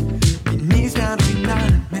 viniste a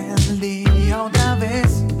arruinarme el día otra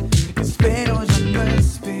vez. Espero ya no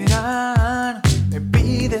esperar, me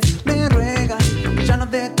pides, me ruegas, ya no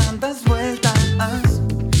de tantas vueltas.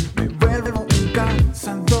 Me vuelvo un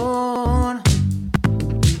cazador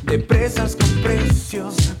de presas con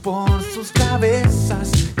precios por sus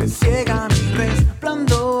cabezas. Me ciega mi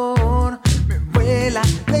resplandor, me vuela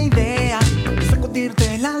la idea de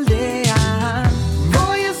sacudirte la aldea.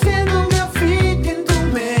 Voy haciendo un graffiti en tu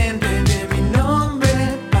mente de mi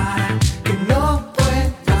nombre para que no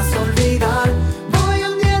puedas olvidar. Voy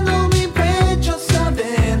hundiendo mi pecho hacia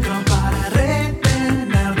adentro para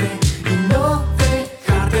retenerte y no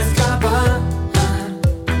dejarte escapar.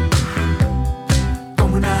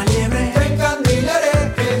 Como una liebre te encandilaré,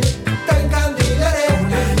 como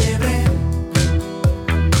una liebre,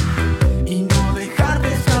 y no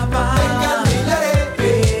dejarte escapar.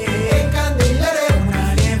 Te encandilaré, como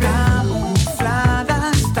una liebre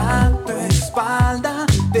camuflada hasta tu espalda,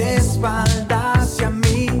 de espalda hacia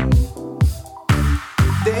mí.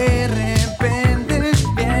 De repente,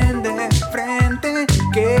 bien de frente,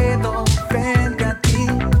 quedo frente a ti.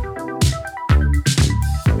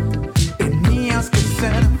 Tenías que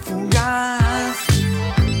ser fugaz,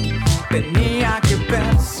 tenía que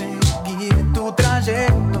perseguir tu trayecto.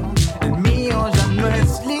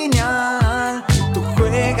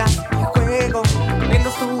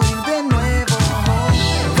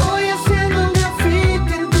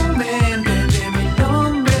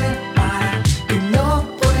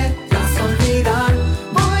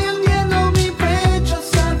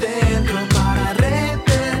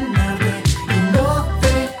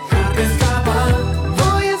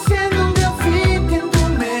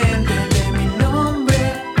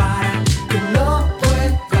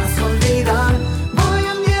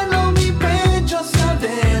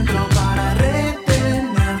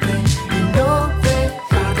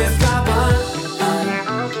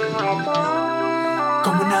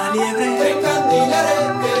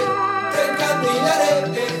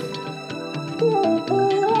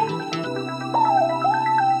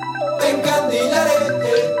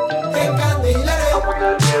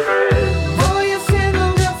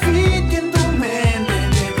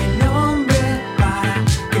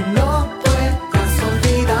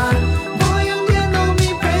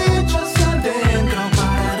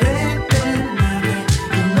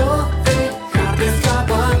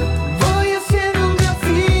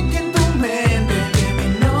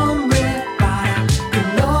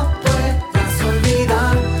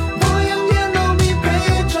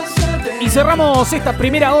 cerramos esta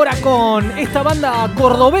primera hora con esta banda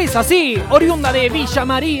cordobesa, sí, oriunda de Villa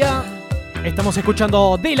María. Estamos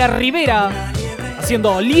escuchando De la Ribera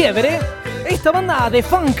haciendo Liebre. Esta banda de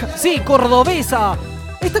funk, sí, cordobesa,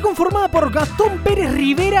 está conformada por Gastón Pérez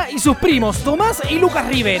Rivera y sus primos Tomás y Lucas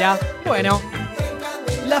Rivera. Bueno,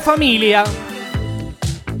 la familia.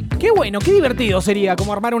 Qué bueno, qué divertido sería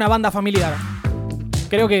como armar una banda familiar.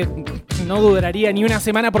 Creo que no duraría ni una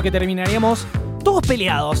semana porque terminaríamos todos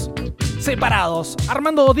peleados, separados,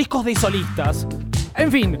 armando discos de solistas.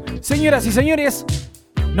 En fin, señoras y señores,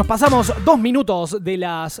 nos pasamos 2 minutos de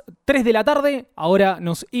las 3 de la tarde. Ahora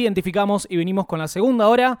nos identificamos y venimos con la segunda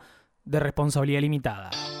hora de Responsabilidad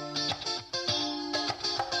Limitada.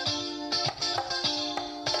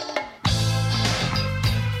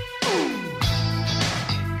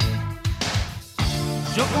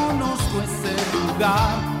 Yo conozco ese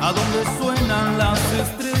lugar a donde suenan las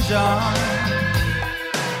estrellas.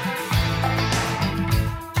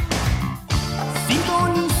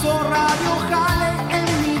 Sintonizo Radio Jale en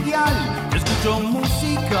mi dial, escucho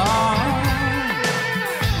música.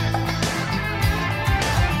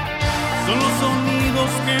 Son los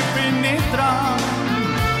sonidos que penetran.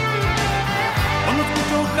 Cuando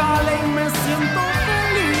escucho Jale y me siento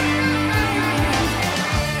feliz.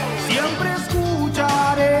 Siempre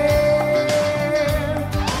escucharé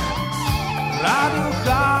Radio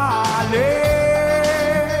Jale.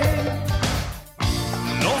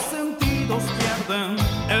 Los sentidos pierden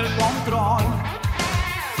el control.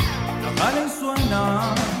 La Jale suena,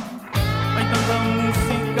 hay tanta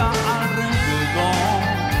música alrededor.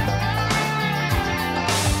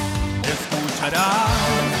 Escucharás.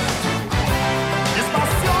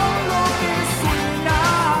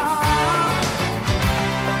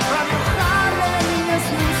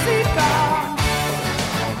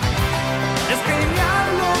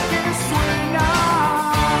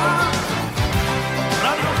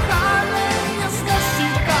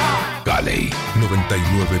 Halley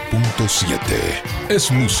 99.7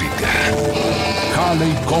 es música.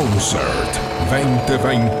 Halley Concert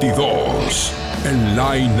 2022. El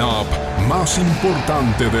line-up más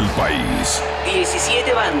importante del país.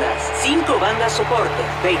 17 bandas, 5 bandas soporte,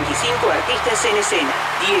 25 artistas en escena,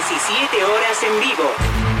 17 horas en vivo.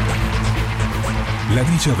 La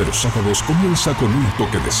grilla de los sábados comienza con un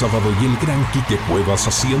toque de sábado y el gran Quique Cuevas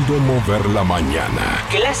haciendo mover la mañana.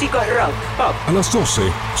 Clásicos rock, pop. A las 12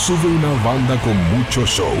 sube una banda con mucho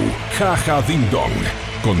show. Jaja Ding Dong.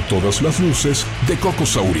 Con todas las luces de Coco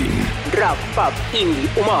Saurín. Rock, pop, indie,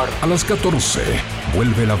 humor. A las 14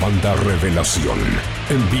 vuelve la banda Revelación.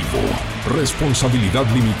 En vivo, Responsabilidad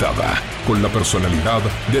Limitada. Con la personalidad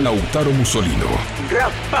de Lautaro Mussolino.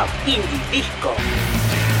 Rock, pop, indie, disco.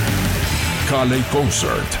 Halley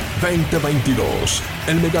Concert 2022.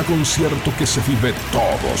 El megaconcierto que se vive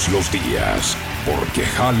todos los días. Porque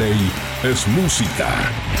Halley es música.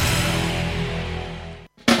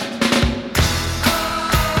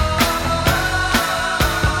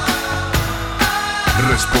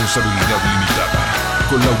 Responsabilidad Limitada.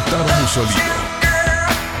 Con Lautaro Mussolino.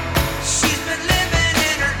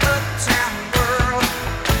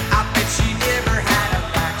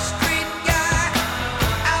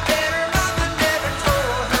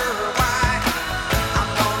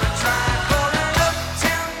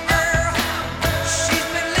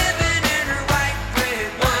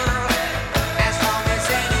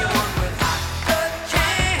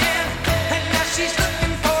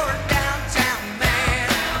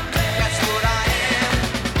 That's what I am.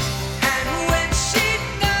 And when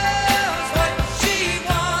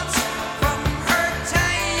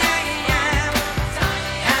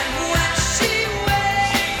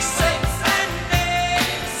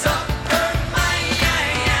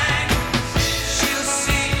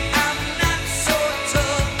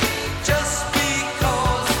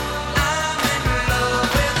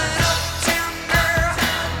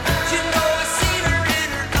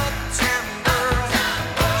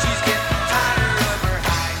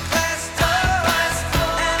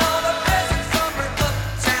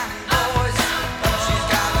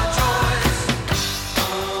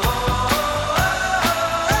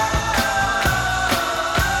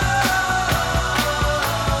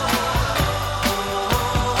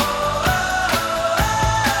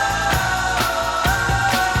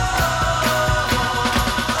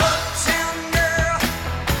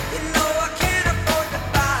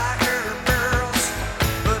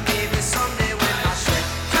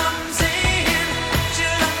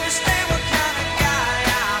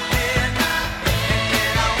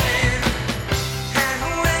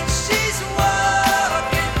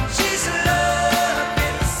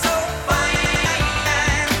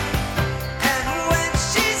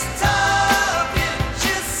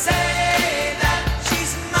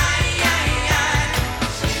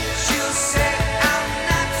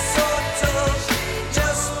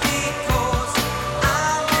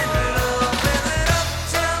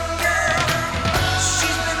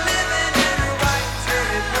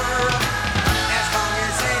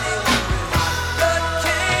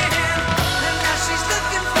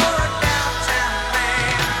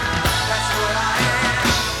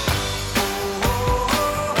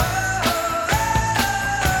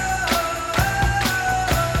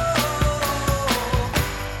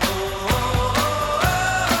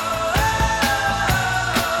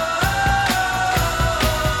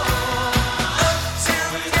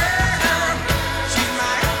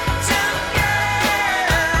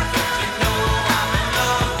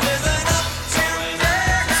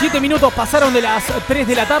 17 minutos pasaron de las 3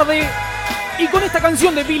 de la tarde. Y con esta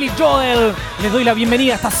canción de Billy Joel les doy la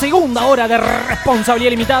bienvenida a esta segunda hora de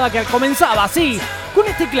Responsabilidad Limitada que comenzaba así, con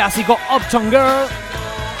este clásico Uptown Girl.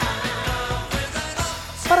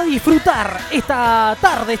 Para disfrutar esta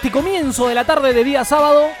tarde, este comienzo de la tarde de día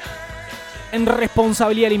sábado en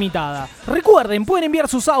Responsabilidad Limitada. Recuerden, pueden enviar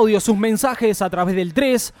sus audios, sus mensajes a través del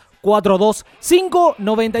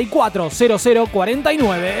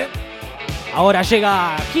 3425-940049. Ahora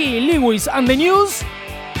llega Key Lewis and the News.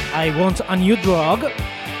 I Want a New Drug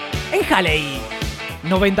en Halley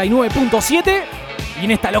 99.7 y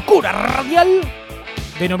en esta locura radial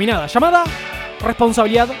denominada, llamada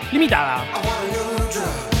Responsabilidad Limitada.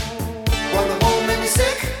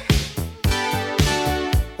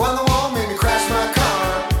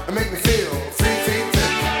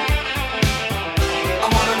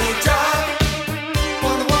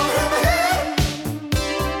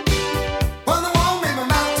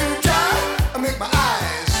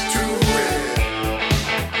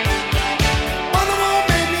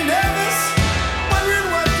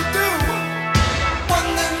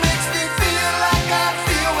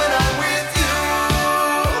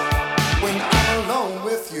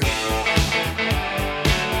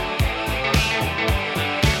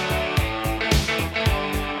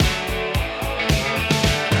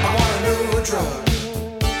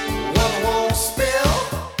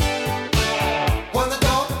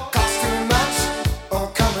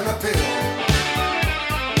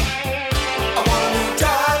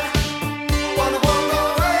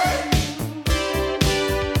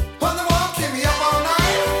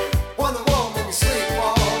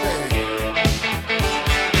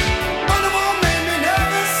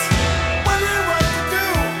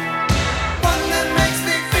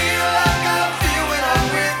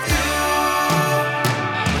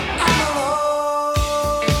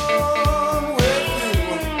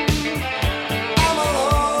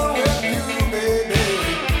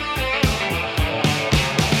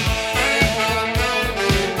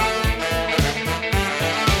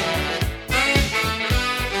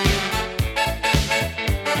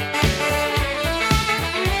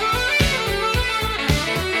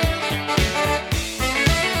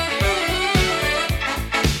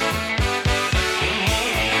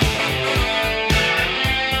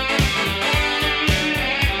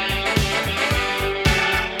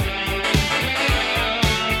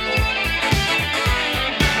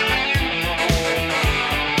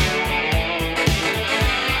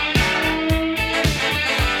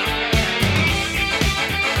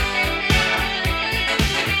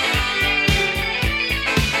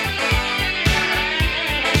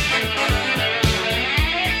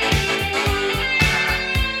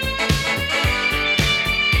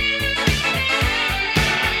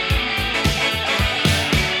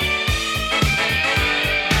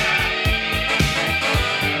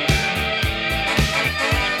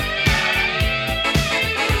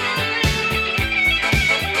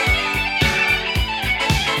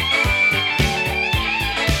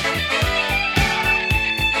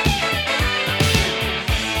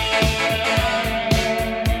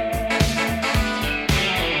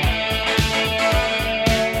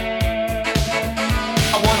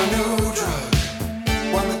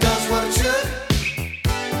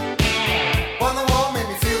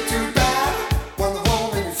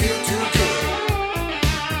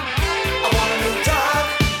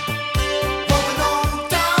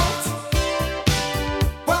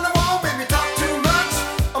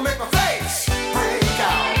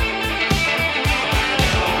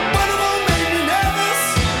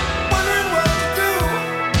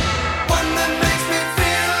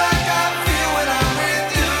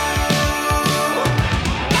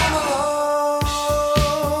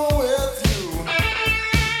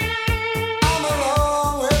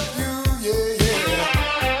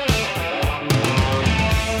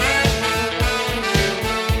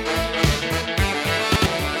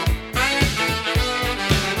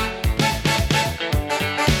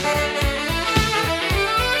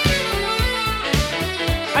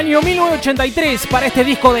 Año 1983 para este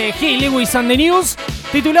disco de Key Lewis and the News,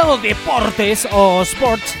 titulado Deportes o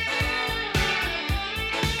Sports.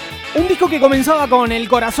 Un disco que comenzaba con el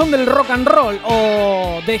corazón del rock and roll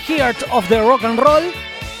o The Heart of the Rock and Roll.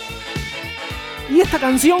 Y esta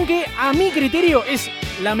canción que a mi criterio es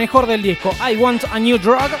la mejor del disco, I Want a New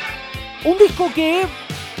Drug. Un disco que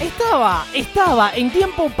estaba en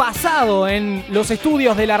tiempo pasado en los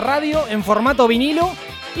estudios de la radio en formato vinilo.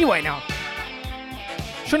 Y bueno,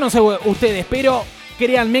 yo no sé ustedes, pero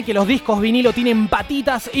créanme que los discos vinilo tienen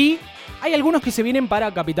patitas y hay algunos que se vienen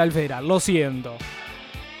para Capital Federal, lo siento.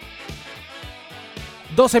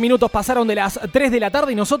 12 minutos pasaron de las 3 de la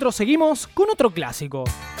tarde y nosotros seguimos con otro clásico.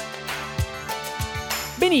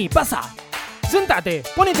 Vení, pasa, sentate,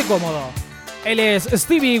 ponete cómodo. Él es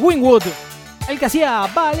Stevie Winwood, el que hacía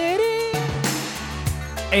Valerie.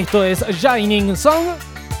 Esto es Shining Song.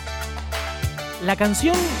 La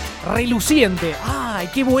canción reluciente. ¡Ay,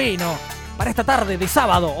 qué bueno! Para esta tarde de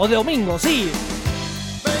sábado o de domingo, sí.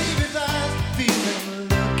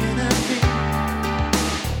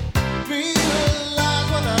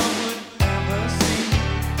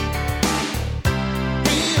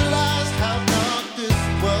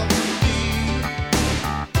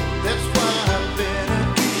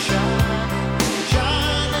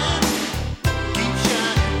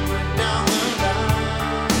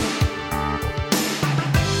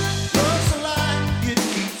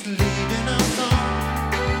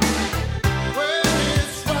 Well,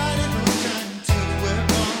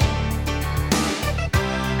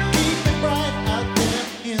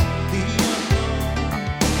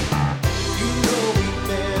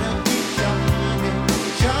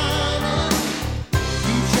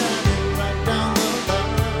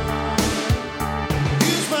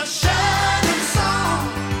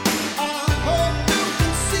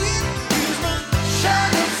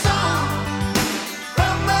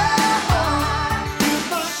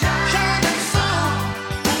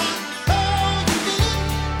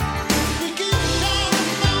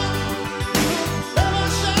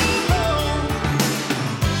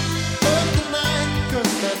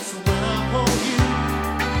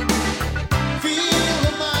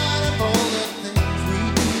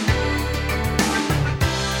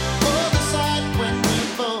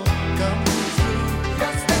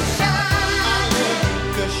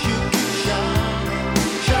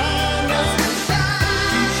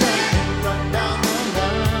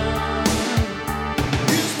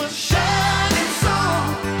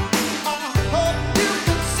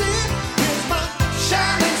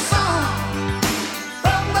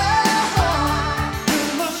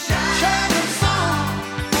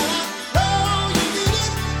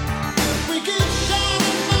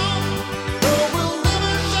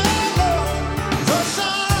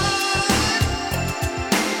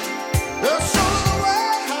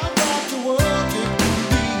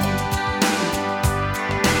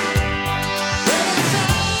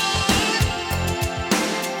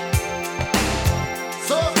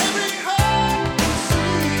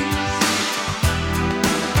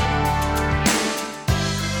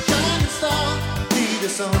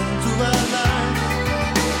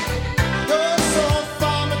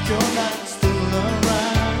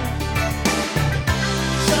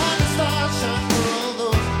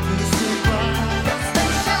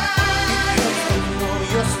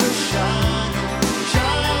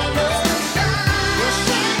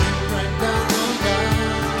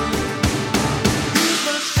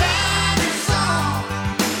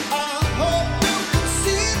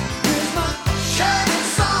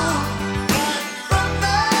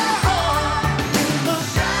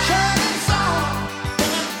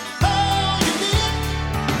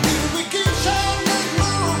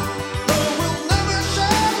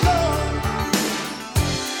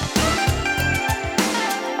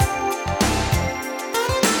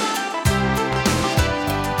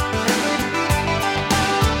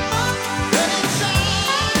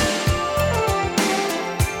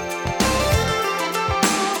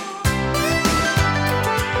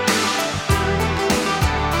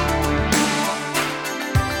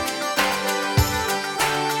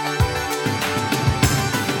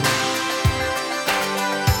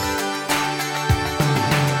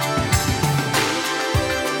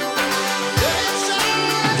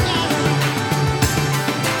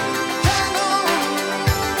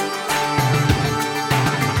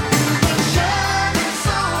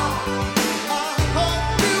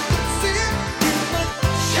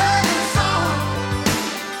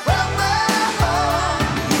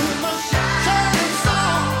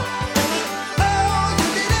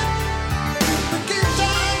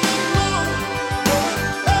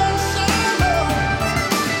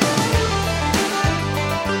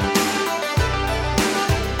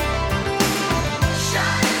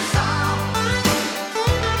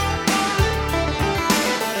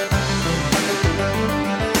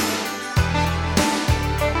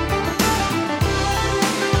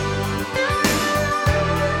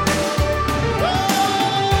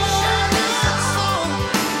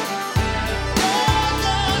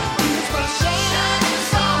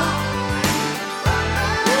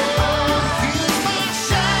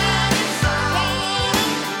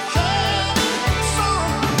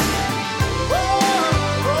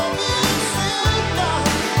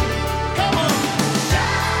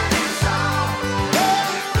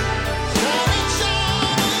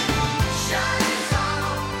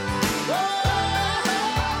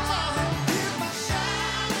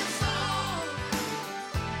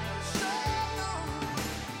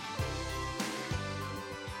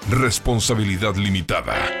 Responsabilidad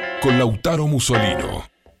Limitada, con Lautaro Musolino.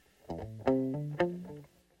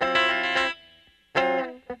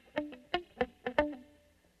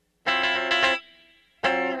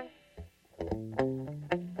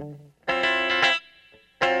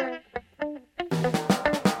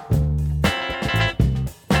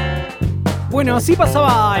 Bueno, así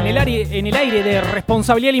pasaba en el aire de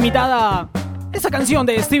Responsabilidad Limitada esa canción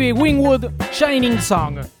de Stevie Winwood, Shining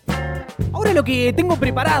Song. Ahora lo que tengo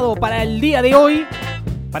preparado para el día de hoy,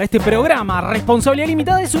 para este programa Responsabilidad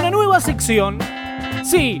Limitada, es una nueva sección.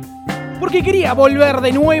 Sí, porque quería volver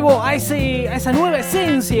de nuevo a esa nueva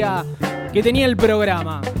esencia que tenía el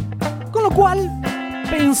programa. Con lo cual,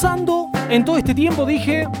 pensando en todo este tiempo,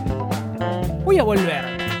 dije, voy a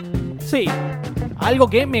volver. Sí, algo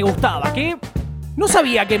que me gustaba, que no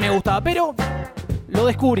sabía que me gustaba, pero lo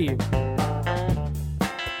descubrí.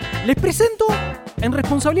 Les presento en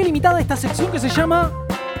Responsabilidad Limitada esta sección que se llama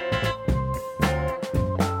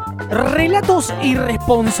Relatos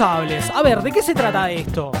Irresponsables. A ver, ¿de qué se trata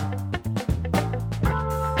esto?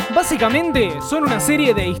 Básicamente son una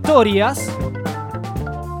serie de historias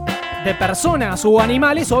de personas o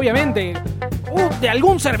animales, obviamente, o de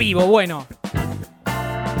algún ser vivo, bueno.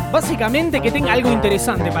 Básicamente que tenga algo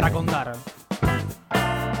interesante para contar.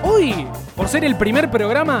 Hoy, por ser el primer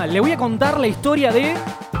programa, le voy a contar la historia de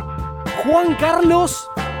Juan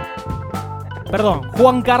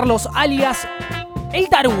Carlos alias El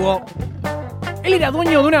Tarugo. Él era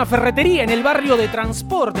dueño de una ferretería en el barrio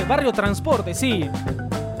Transporte, sí.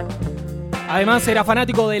 Además era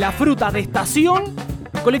fanático de la fruta de estación,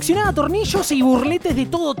 coleccionaba tornillos y burletes de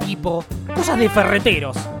todo tipo, cosas de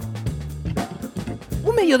ferreteros.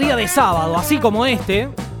 Un mediodía de sábado, así como este,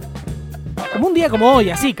 como un día como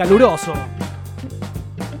hoy, así, caluroso.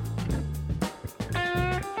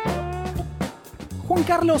 Juan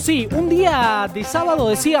Carlos, sí, un día de sábado,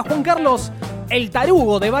 decía Juan Carlos, el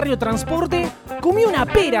tarugo de Barrio Transporte, comió una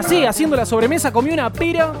pera, sí, haciendo la sobremesa, comió una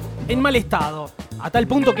pera en mal estado. A tal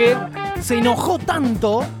punto que se enojó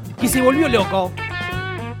tanto que se volvió loco.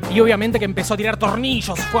 Y obviamente que empezó a tirar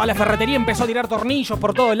tornillos, fue a la ferretería, empezó a tirar tornillos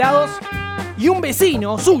por todos lados. Y un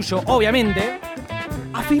vecino suyo, obviamente,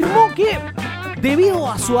 afirmó que debido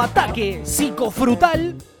a su ataque psicótico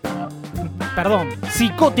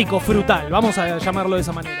frutal, vamos a llamarlo de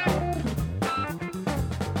esa manera.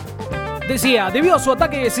 Decía, debido a su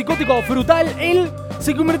ataque psicótico frutal, él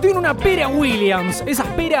se convirtió en una pera Williams. Esas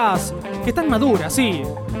peras que están maduras, sí.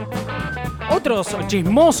 Otros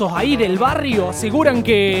chismosos ahí del barrio aseguran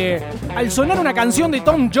que al sonar una canción de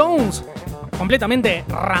Tom Jones, completamente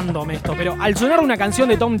random esto, pero al sonar una canción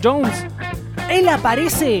de Tom Jones, él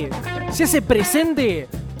aparece, se hace presente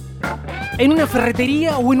en una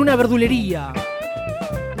ferretería o en una verdulería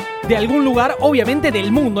de algún lugar, obviamente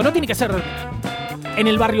del mundo. No tiene que ser en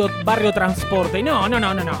el barrio Transporte, no.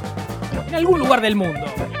 En algún lugar del mundo.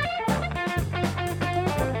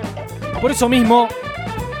 Por eso mismo,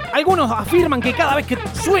 algunos afirman que cada vez que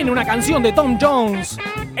suene una canción de Tom Jones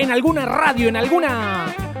en alguna radio, en alguna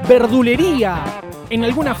verdulería, en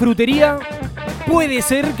alguna frutería, puede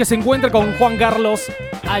ser que se encuentre con Juan Carlos,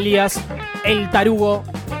 alias El Tarugo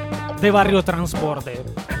de Barrio Transporte.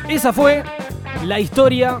 Esa fue la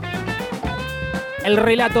historia, el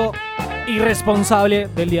relato irresponsable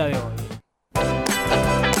del día de hoy.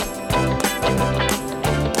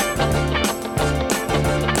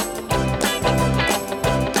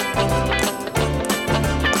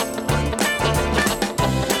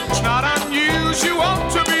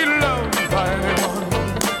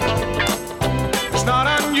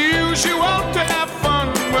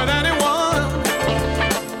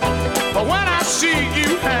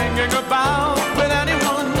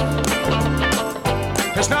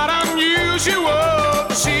 It's not unusual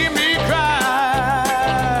to see me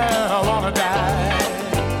cry. I wanna die.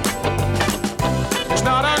 It's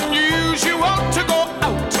not unusual to go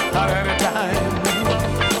out at any time.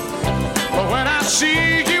 But when I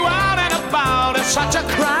see you out and about, it's such a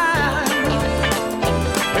crime.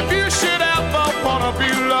 If you should ever wanna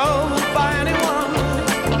be loved by anyone,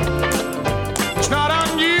 it's not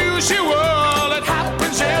unusual, it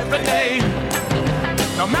happens every day.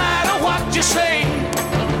 No matter what you say,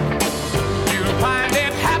 find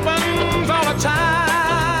it happen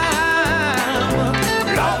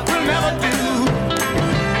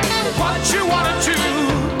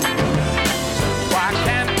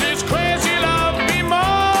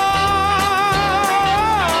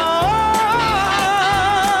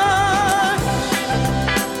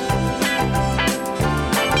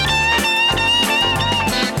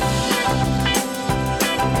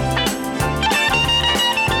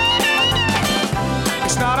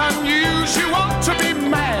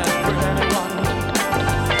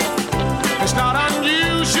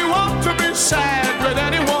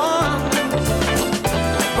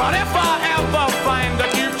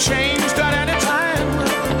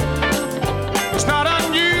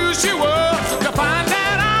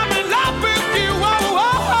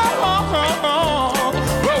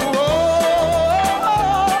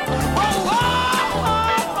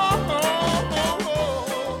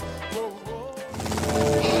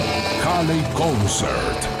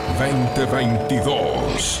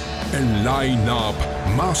 2022. El line-up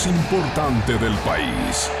más importante del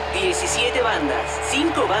país. 17 bandas,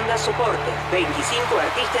 5 bandas soporte, 25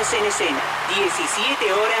 artistas en escena,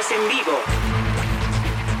 17 horas en vivo.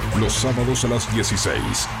 Los sábados a las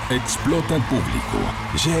 16, explota el público,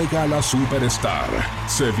 llega la superstar,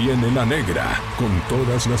 se viene la negra, con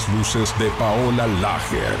todas las luces de Paola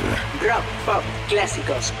Lager. Rock, pop,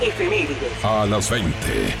 clásicos, efemérides. A las 20,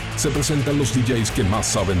 se presentan los DJs que más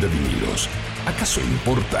saben de vinilos. ¿Acaso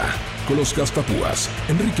importa? Con los Gastapúas,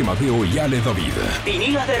 Enrique Madeo y Ale David.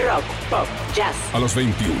 Vinilos de rock, pop, jazz. A las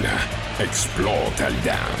 21, explota el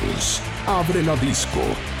dance. Abre la disco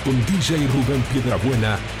con DJ Rubén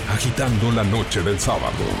Piedrabuena agitando la noche del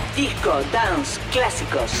sábado. Disco, dance,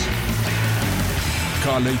 clásicos.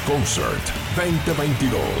 Halley Concert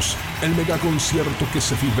 2022. El megaconcierto que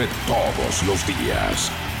se vive todos los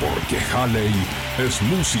días. Porque Halley es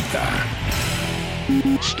música.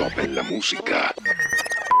 Stop en la música.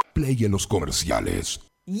 Play en los comerciales.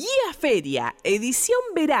 Guía Feria, edición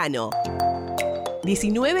verano.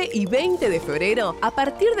 19 y 20 de febrero, a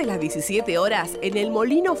partir de las 17 horas, en el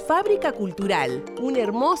Molino Fábrica Cultural. Un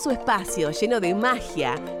hermoso espacio lleno de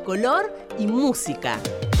magia, color y música.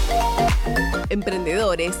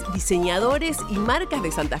 Emprendedores, diseñadores y marcas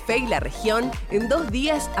de Santa Fe y la región en 2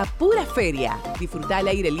 días a pura feria. Disfrutá al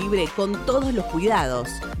aire libre con todos los cuidados.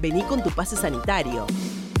 Vení con tu pase sanitario.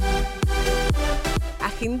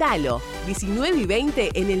 Agendalo, 19 y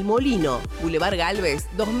 20 en El Molino, Boulevard Galvez,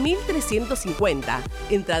 2350.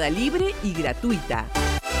 Entrada libre y gratuita.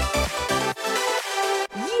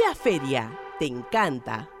 Guía Feria, te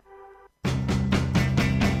encanta.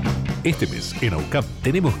 Este mes, en AUCAM,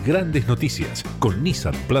 tenemos grandes noticias. Con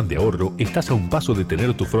Nissan Plan de Ahorro, estás a un paso de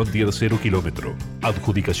tener tu Frontier 0 kilómetro.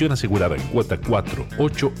 Adjudicación asegurada en cuota 4,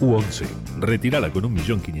 8 u 11. Retirala con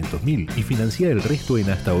 1.500.000 y financia el resto en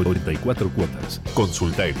hasta 84 cuotas.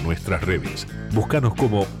 Consulta en nuestras redes. Búscanos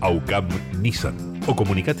como AUCAM Nissan o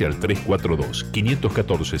comunicate al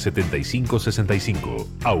 342-514-7565.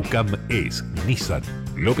 AUCAM es Nissan.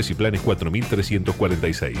 López y Planes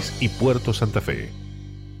 4346 y Puerto Santa Fe.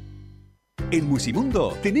 En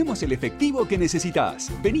Musimundo tenemos el efectivo que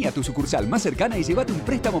necesitas. Vení a tu sucursal más cercana y llévate un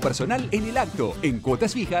préstamo personal en el acto, en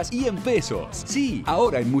cuotas fijas y en pesos. Sí,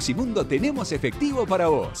 ahora en Musimundo tenemos efectivo para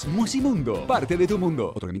vos. Musimundo, parte de tu mundo.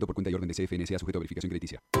 Otorgamiento por cuenta y orden de CFNSA sujeto a verificación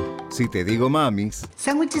crediticia. Si te digo mamis.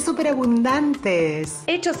 Sándwiches súper abundantes.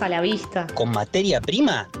 Hechos a la vista. Con materia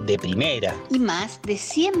prima de primera. Y más de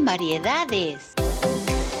 100 variedades.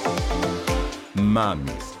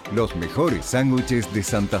 Mamis, los mejores sándwiches de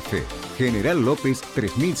Santa Fe. General López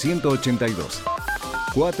 3182.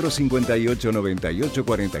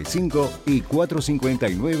 458-9845 y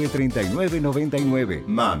 459-3999.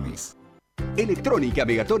 Mamis. Electrónica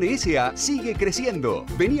Megatón S.A. sigue creciendo.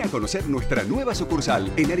 Vení a conocer nuestra nueva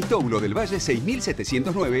sucursal en Aristóbulo del Valle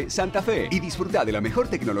 6709, Santa Fe, y disfrutá de la mejor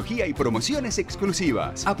tecnología y promociones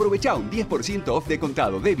exclusivas. Aprovechá un 10% off de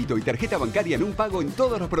contado, débito y tarjeta bancaria en un pago en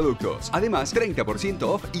todos los productos. Además, 30%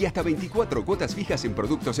 off y hasta 24 cuotas fijas en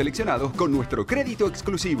productos seleccionados con nuestro crédito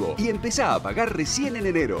exclusivo. Y empezá a pagar recién en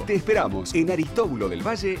enero. Te esperamos en Aristóbulo del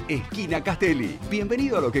Valle, esquina Castelli.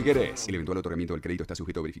 Bienvenido a lo que querés. El eventual otorgamiento del crédito está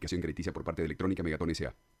sujeto a verificación crediticia por parte de Electrónica Megatón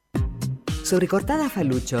S.A. Sobre Cortada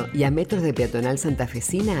Falucho y a metros de Peatonal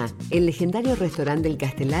Santafesina, el legendario restaurante del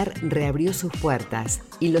Castelar reabrió sus puertas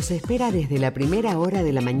y los espera desde la primera hora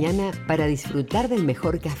de la mañana para disfrutar del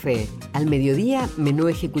mejor café. Al mediodía, menú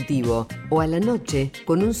ejecutivo o a la noche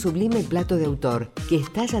con un sublime plato de autor que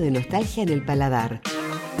estalla de nostalgia en el paladar.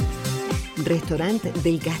 Restaurante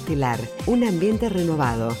del Castelar, un ambiente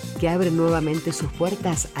renovado que abre nuevamente sus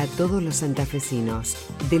puertas a todos los santafesinos,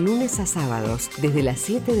 de lunes a sábados, desde las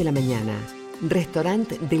 7 de la mañana.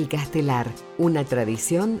 Restaurante del Castelar, una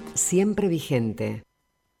tradición siempre vigente.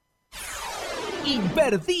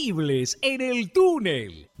 Imperdibles en el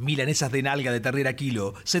túnel. Milanesas de nalga de ternera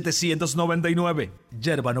kilo, 799.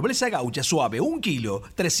 Yerba nobleza gaucha suave, 1 kilo,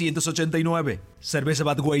 389. Cerveza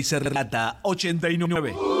Budweiser lata,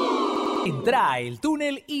 89. Entrá el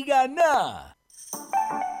túnel y ganá.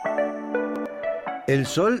 El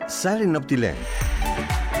sol sale en Optilén.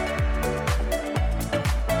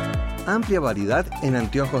 Amplia variedad en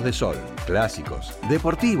anteojos de sol, clásicos,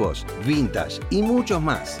 deportivos, vintage y muchos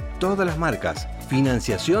más. Todas las marcas,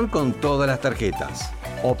 financiación con todas las tarjetas.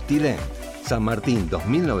 Optilén, San Martín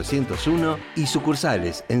 2901 y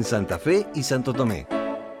sucursales en Santa Fe y Santo Tomé.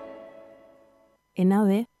 En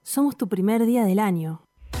AVE somos tu primer día del año.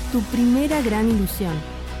 Tu primera gran ilusión,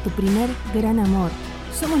 tu primer gran amor.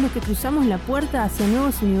 Somos los que cruzamos la puerta hacia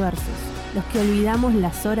nuevos universos, los que olvidamos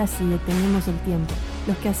las horas y detenemos el tiempo.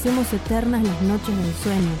 los que hacemos eternas las noches del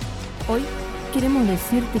sueño. Hoy queremos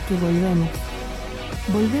decirte que volvemos.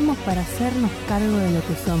 Volvemos para hacernos cargo de lo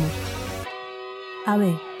que somos.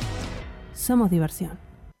 AB, somos diversión.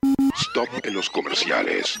 Stop en los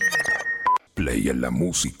comerciales. Play en la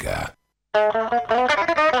música.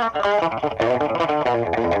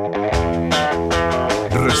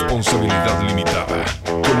 Responsabilidad limitada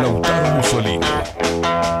con Lautaro Mussolini.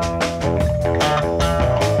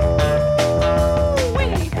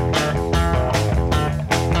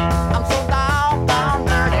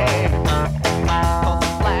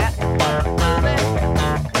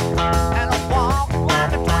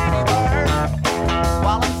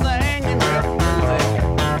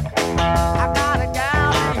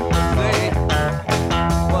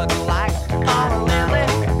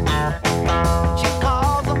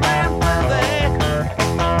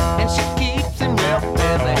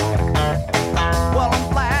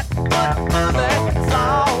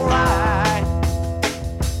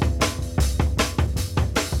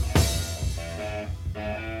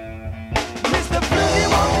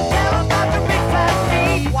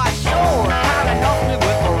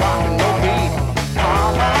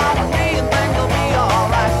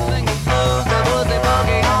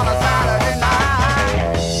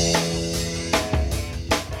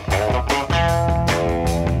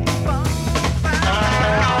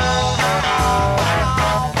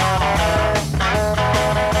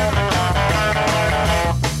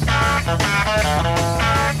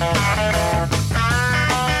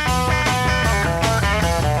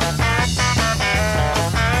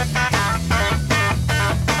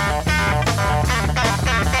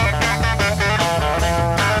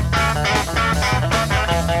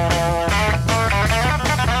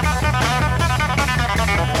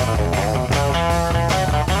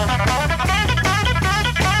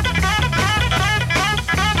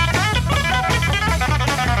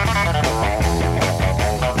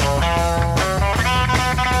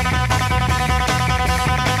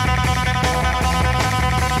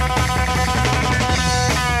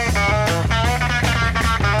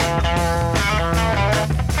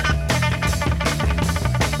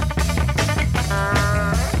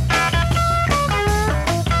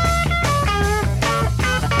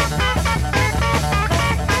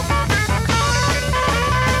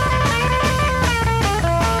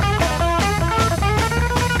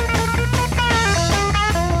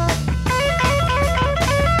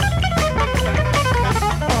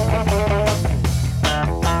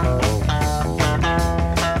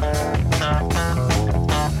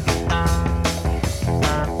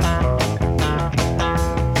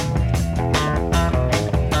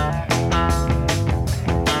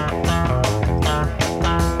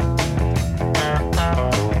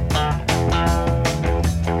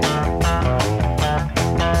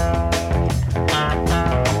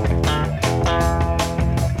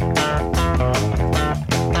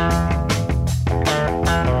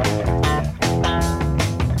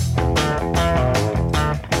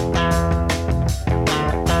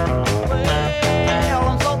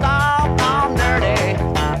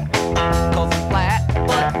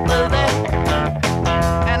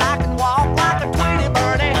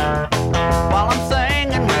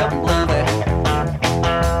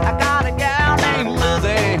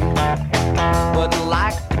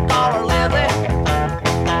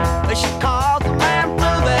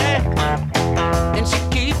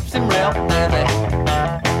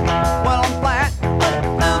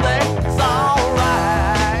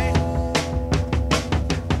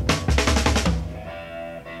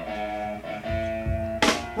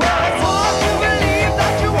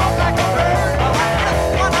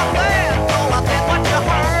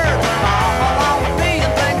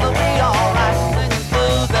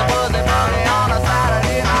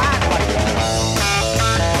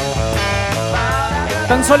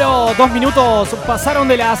 Tan solo 2 minutos pasaron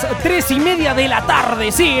de las 3:30 de la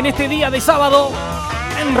tarde. Sí, en este día de sábado,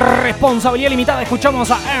 en Responsabilidad Limitada,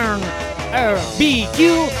 escuchamos a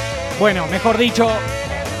RBQ. Bueno, mejor dicho,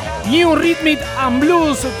 New Rhythm and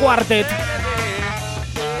Blues Quartet.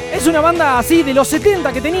 Es una banda así de los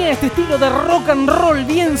 70 que tenía este estilo de rock and roll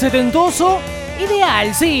bien setentoso.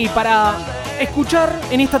 Ideal, sí, para escuchar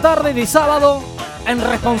en esta tarde de sábado en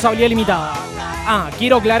Responsabilidad Limitada.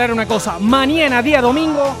 Quiero aclarar una cosa. Mañana, día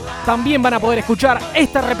domingo, también van a poder escuchar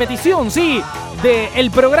esta repetición, sí,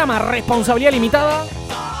 del programa Responsabilidad Limitada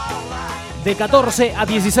de 14 a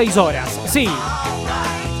 16 horas. Sí.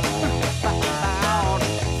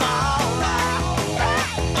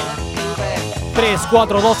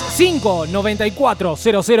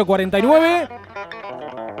 ...3425-940049...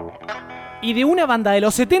 Y de una banda de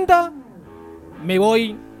los 70... me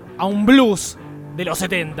voy a un blues de los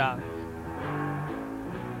 70.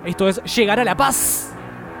 Esto es Llegará la Paz,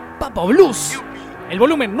 Papa Blues. El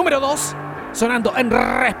volumen número 2, sonando en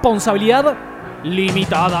Responsabilidad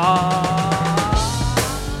Limitada.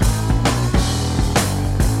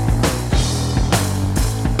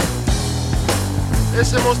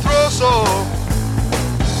 Ese monstruoso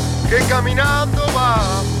que caminando va,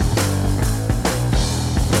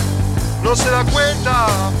 no se da cuenta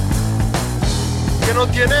que no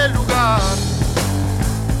tiene lugar,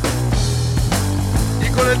 y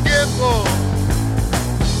con el tiempo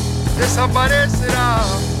desaparecerá.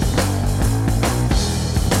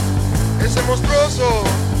 Ese monstruoso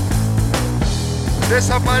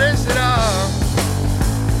desaparecerá.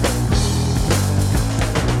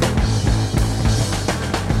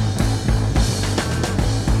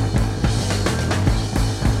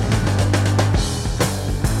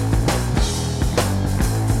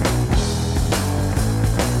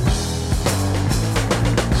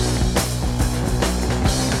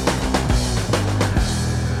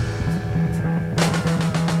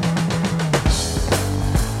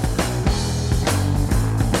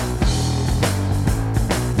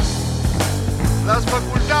 Las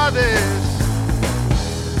facultades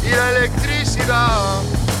y la electricidad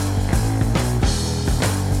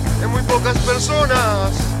en muy pocas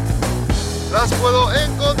personas las puedo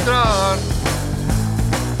encontrar,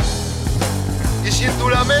 y sin tu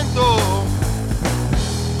lamento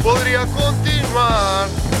podría continuar,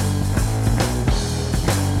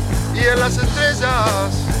 y en las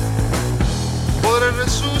estrellas podré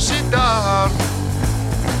resucitar.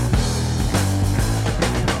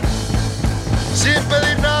 Sin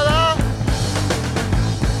pedir nada,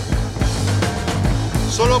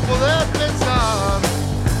 solo poder pensar.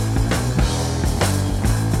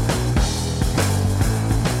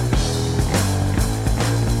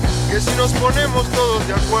 Que si nos ponemos todos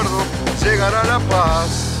de acuerdo, llegará la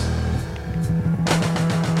paz.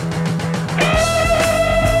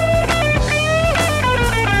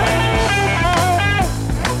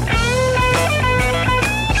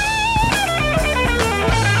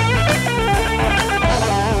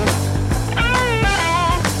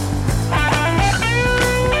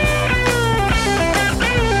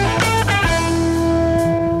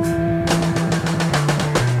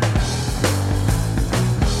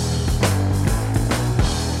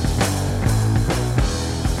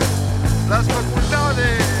 Las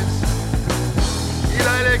facultades y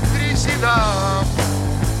la electricidad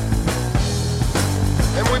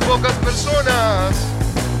en muy pocas personas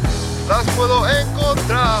las puedo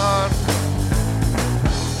encontrar,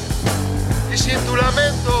 y sin tu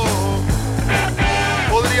lamento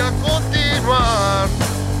podría continuar,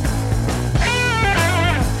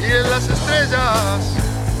 y en las estrellas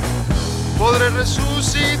podré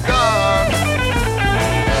resucitar.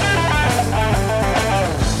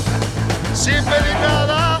 Sin pedir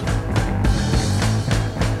nada,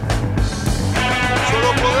 solo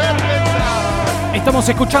poder pensar. Estamos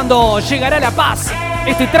escuchando Llegará la Paz,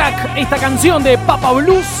 este track, esta canción de Papa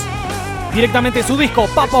Blues, directamente de su disco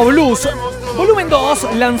Papa Blues, volumen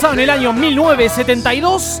 2, lanzado en el año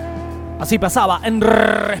 1972. Así pasaba en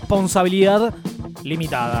Responsabilidad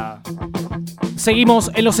Limitada. Seguimos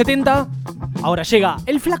en los 70, ahora llega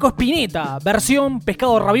el Flaco Spinetta, versión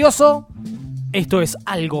Pescado Rabioso. Esto es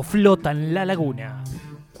Algo flota en la laguna.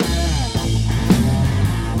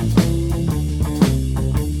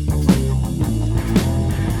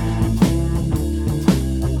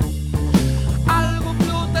 Algo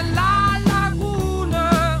flota en la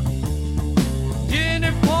laguna,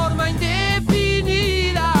 tiene forma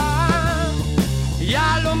indefinida, y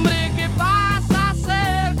al hombre que pasa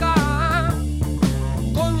cerca,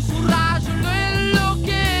 con su rayo lo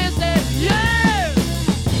enloquece. Yeah.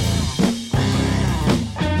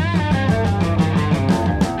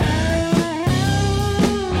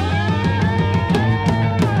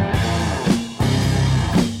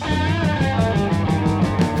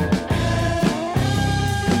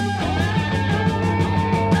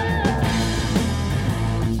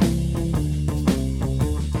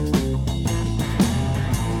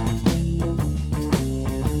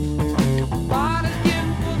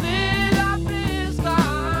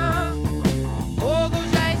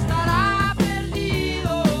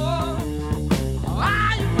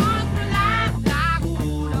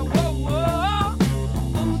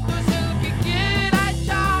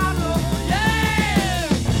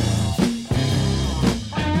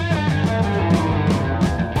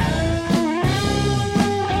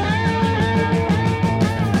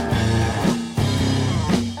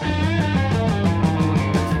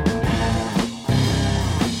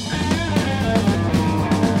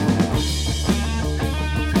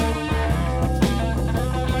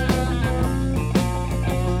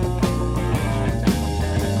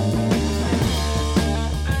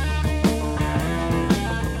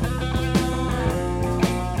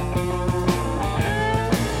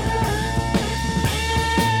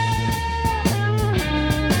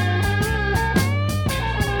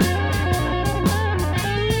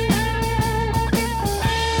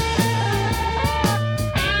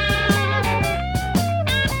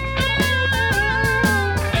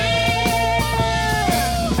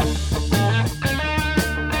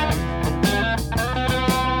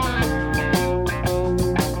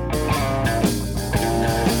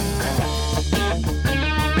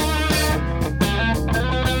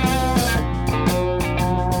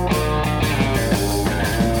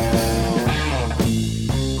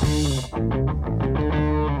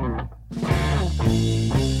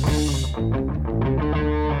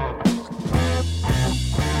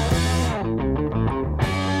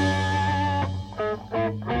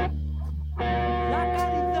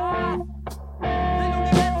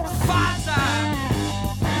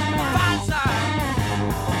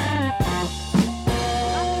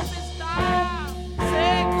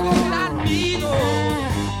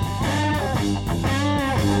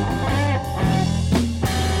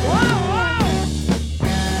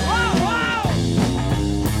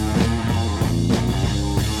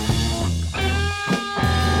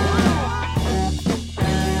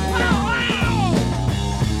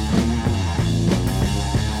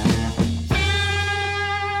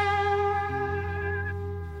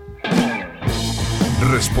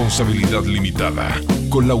 Responsabilidad Limitada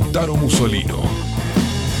con Lautaro Musolino.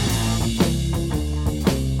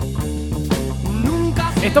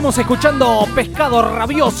 Estamos escuchando Pescado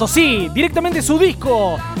Rabioso, sí, directamente su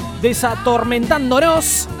disco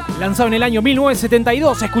Desatormentándonos, lanzado en el año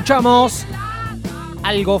 1972. Escuchamos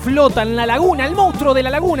Algo flota en la laguna, el monstruo de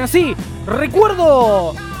la laguna, sí.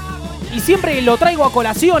 Recuerdo, y siempre lo traigo a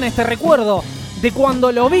colación este recuerdo, de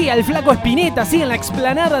cuando lo vi al flaco Spinetta, sí, en la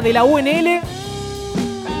explanada de la UNL.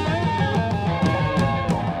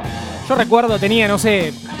 Yo recuerdo, tenía, no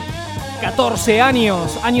sé, 14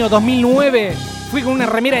 años, año 2009. Fui con una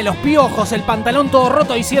remera de Los Piojos, el pantalón todo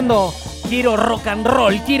roto, diciendo quiero rock and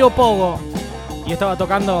roll, quiero pogo. Y estaba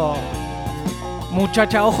tocando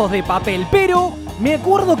Muchacha Ojos de Papel. Pero me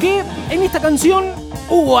acuerdo que en esta canción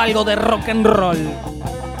hubo algo de rock and roll.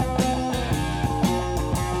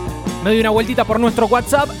 Me doy una vueltita por nuestro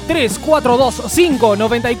WhatsApp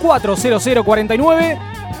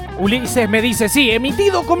 3425940049. Ulises me dice, sí,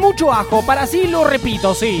 emitido con mucho ajo, para así lo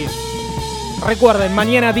repito, sí. Recuerden,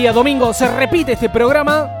 mañana día domingo se repite este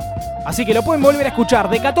programa, así que lo pueden volver a escuchar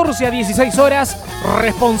de 14 a 16 horas,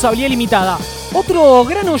 Responsabilidad Limitada. Otro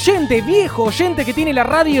gran oyente, viejo oyente que tiene la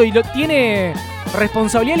radio y lo tiene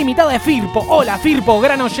Responsabilidad Limitada es Firpo. Hola Firpo,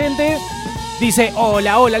 gran oyente. Dice,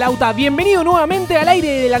 hola Lauta, bienvenido nuevamente al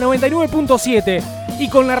aire de la 99.7 y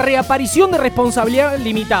con la reaparición de Responsabilidad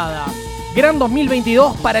Limitada. Gran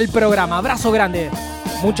 2022 para el programa, abrazo grande.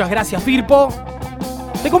 Muchas gracias Firpo.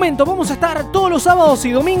 Te comento, vamos a estar todos los sábados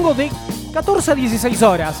y domingos de 14 a 16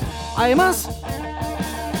 horas. Además,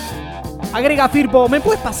 agrega Firpo, ¿me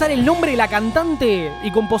puedes pasar el nombre de la cantante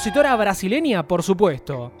y compositora brasileña? Por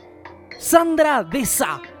supuesto. Sandra de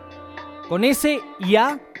Sá. Con S y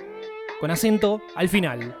A, con acento al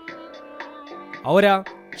final. Ahora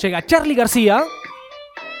llega Charly García.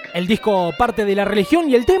 El disco Parte de la Religión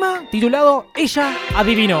y el tema titulado Ella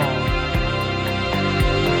Adivinó.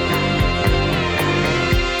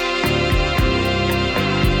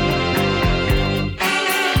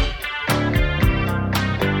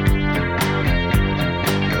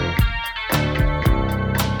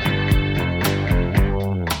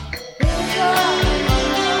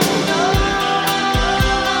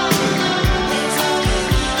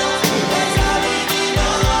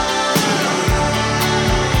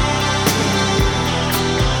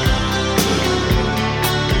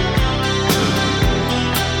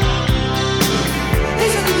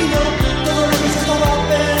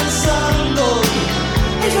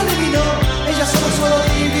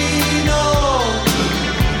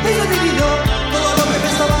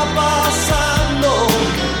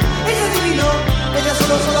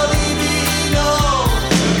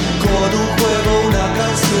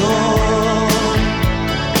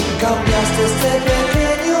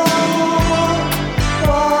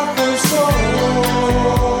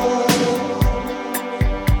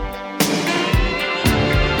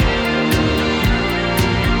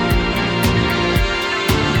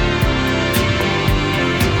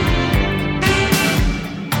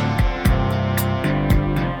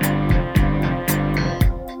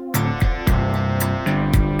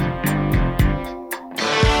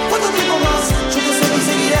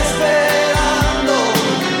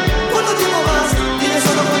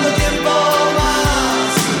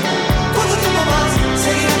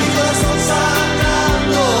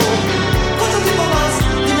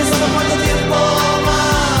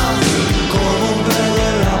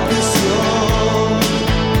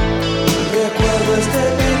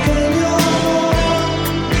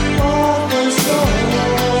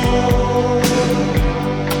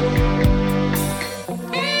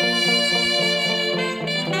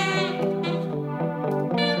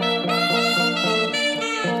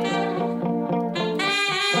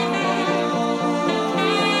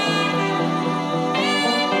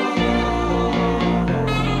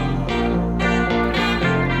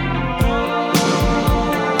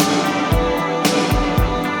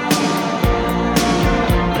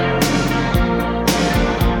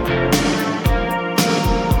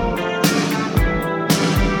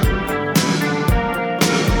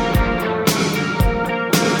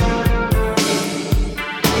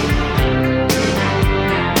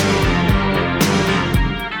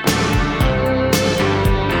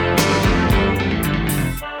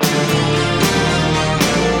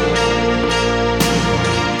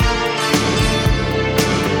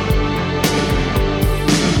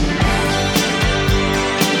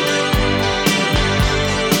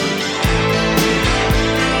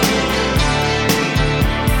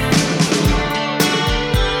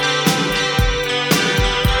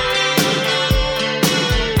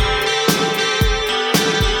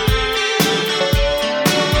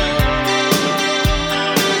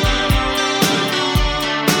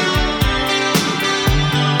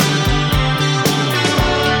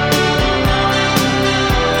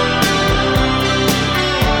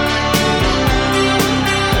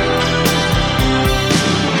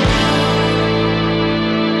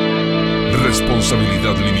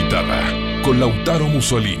 con Lautaro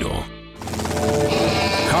Musolino.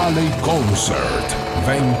 Halley Concert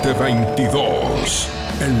 2022.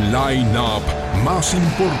 El line-up más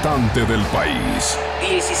importante del país.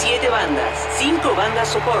 17 bandas, 5 bandas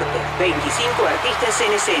soporte, 25 artistas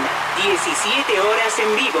en escena, 17 horas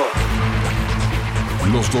en vivo.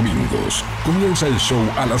 Los domingos comienza el show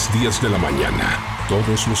a las 10 de la mañana.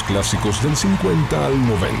 Todos los clásicos del 50 al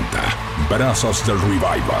 90. Brazas del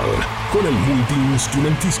Revival. Con el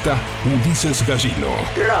multiinstrumentista Ulises Gallino.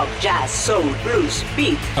 Rock, jazz, soul, blues,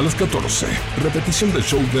 beat. A las 14, repetición del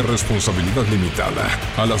show de Responsabilidad Limitada.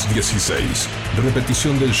 A las 16,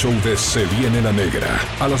 repetición del show de Se Viene la Negra.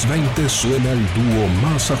 A las 20 suena el dúo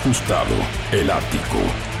más ajustado, El Ático,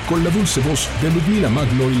 con la dulce voz de Ludmila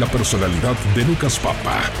Magno y la personalidad de Lucas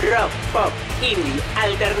Papa. Rock, pop, indie,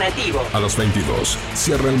 alternativo. A las 22,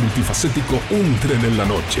 cierra el multifacético Un Tren en la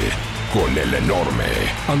Noche, con el enorme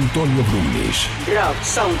Antonio Brunisch. Rock,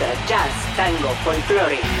 soundtrack, jazz, tango,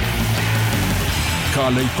 folclore.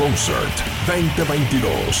 Halley Concert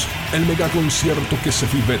 2022. El megaconcierto que se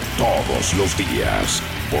vive todos los días.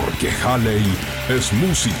 Porque Halley es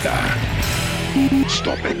música.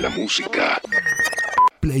 Stop en la música.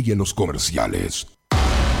 Play en los comerciales.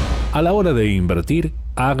 A la hora de invertir,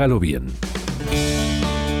 hágalo bien.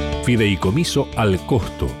 Fideicomiso al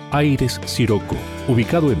costo, Aires Siroco,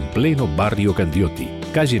 ubicado en pleno barrio Candioti,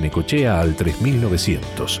 calle Necochea al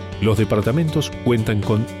 3900. Los departamentos cuentan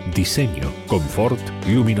con diseño, confort,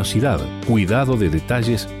 luminosidad, cuidado de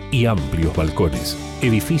detalles y amplios balcones.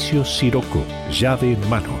 Edificio Siroco, llave en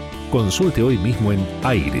mano. Consulte hoy mismo en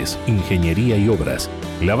Aires, Ingeniería y Obras,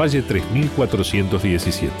 Lavalle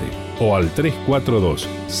 3417 o al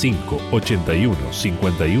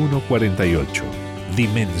 342-581-5148.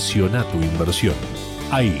 Dimensiona tu inversión.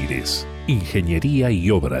 Aires, Ingeniería y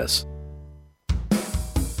Obras.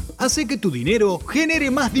 Hace que tu dinero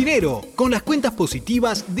genere más dinero con las cuentas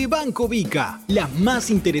positivas de Banco Vica, las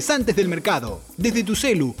más interesantes del mercado. Desde tu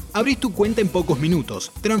celu, abrís tu cuenta en pocos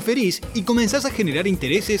minutos, transferís y comenzás a generar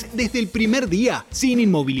intereses desde el primer día sin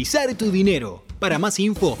inmovilizar tu dinero. Para más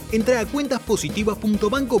info, entra a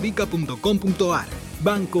cuentaspositivas.bancovica.com.ar.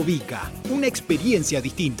 Banco Vica, una experiencia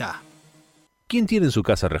distinta. ¿Quién tiene en su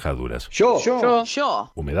casa rajaduras? Yo.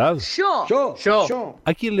 ¿Humedad? Yo.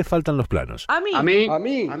 ¿A quién le faltan los planos? A mí.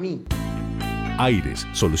 Aires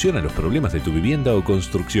soluciona los problemas de tu vivienda o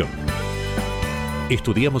construcción.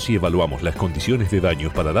 Estudiamos y evaluamos las condiciones de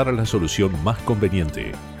daños para dar la solución más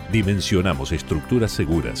conveniente. Dimensionamos estructuras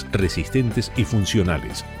seguras, resistentes y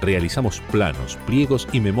funcionales. Realizamos planos, pliegos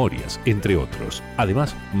y memorias, entre otros.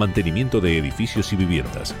 Además, mantenimiento de edificios y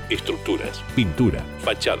viviendas, estructuras, pintura,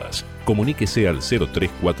 fachadas. Comuníquese al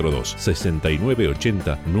 0342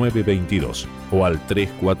 6980 922 o al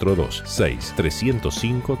 342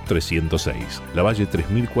 6305 306. Lavalle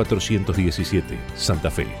 3417,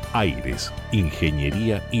 Santa Fe. Aires,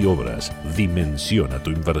 Ingeniería y Obras. Dimensiona tu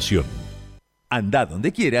inversión. Anda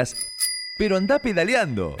donde quieras, pero anda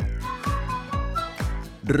pedaleando.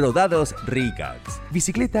 Rodados Ricards.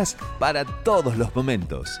 Bicicletas para todos los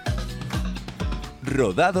momentos.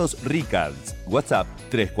 Rodados Ricards. WhatsApp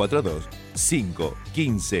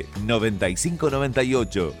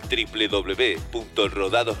 342-515-9598.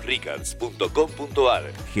 www.rodadosricards.com.ar.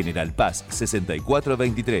 General Paz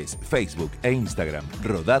 6423. Facebook e Instagram.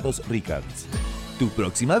 Rodados Ricards. Tu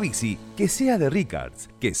próxima bici, que sea de Ricards,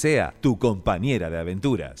 que sea tu compañera de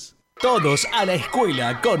aventuras. Todos a la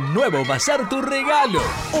escuela con nuevo Bazar Tu Regalo.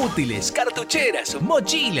 Útiles, cartucheras,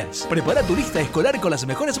 mochilas. Prepara tu lista escolar con las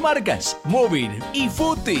mejores marcas. Moving y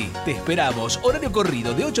Futi. Te esperamos. Horario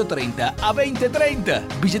corrido de 8:30 a 20:30.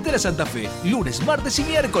 Billetera Santa Fe. Lunes, martes y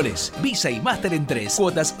miércoles. Visa y Máster en 3.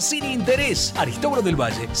 Cuotas sin interés. Aristóbulo del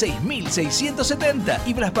Valle 6.670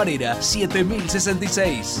 y Blas Parera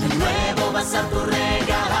 7.066. Nuevo Bazar Tu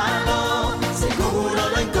Regalo. Seguro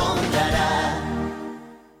lo encontrarás.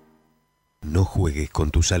 No juegues con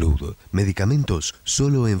tu salud. Medicamentos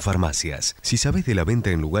solo en farmacias. Si sabes de la venta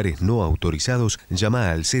en lugares no autorizados,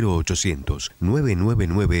 llama al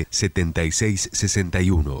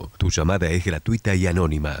 0800-999-7661. Tu llamada es gratuita y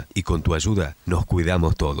anónima. Y con tu ayuda nos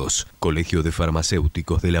cuidamos todos. Colegio de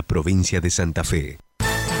Farmacéuticos de la Provincia de Santa Fe.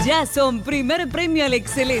 Ya son primer premio a la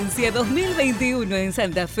excelencia 2021 en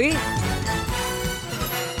Santa Fe.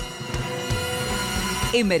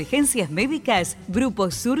 Emergencias médicas,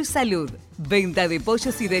 Grupo Sur Salud. Venta de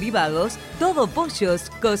pollos y derivados, todo pollos,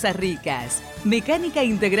 cosas ricas. Mecánica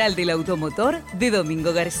integral del automotor de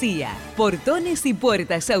Domingo García. Portones y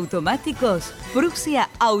puertas automáticos, Prusia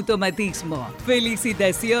Automatismo.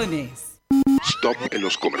 ¡Felicitaciones! Stop en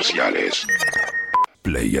los comerciales.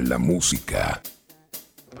 Play en la música.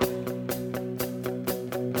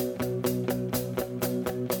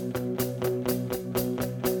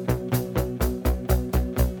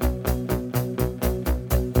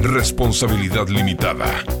 Responsabilidad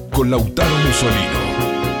Limitada, con Lautaro Musolino.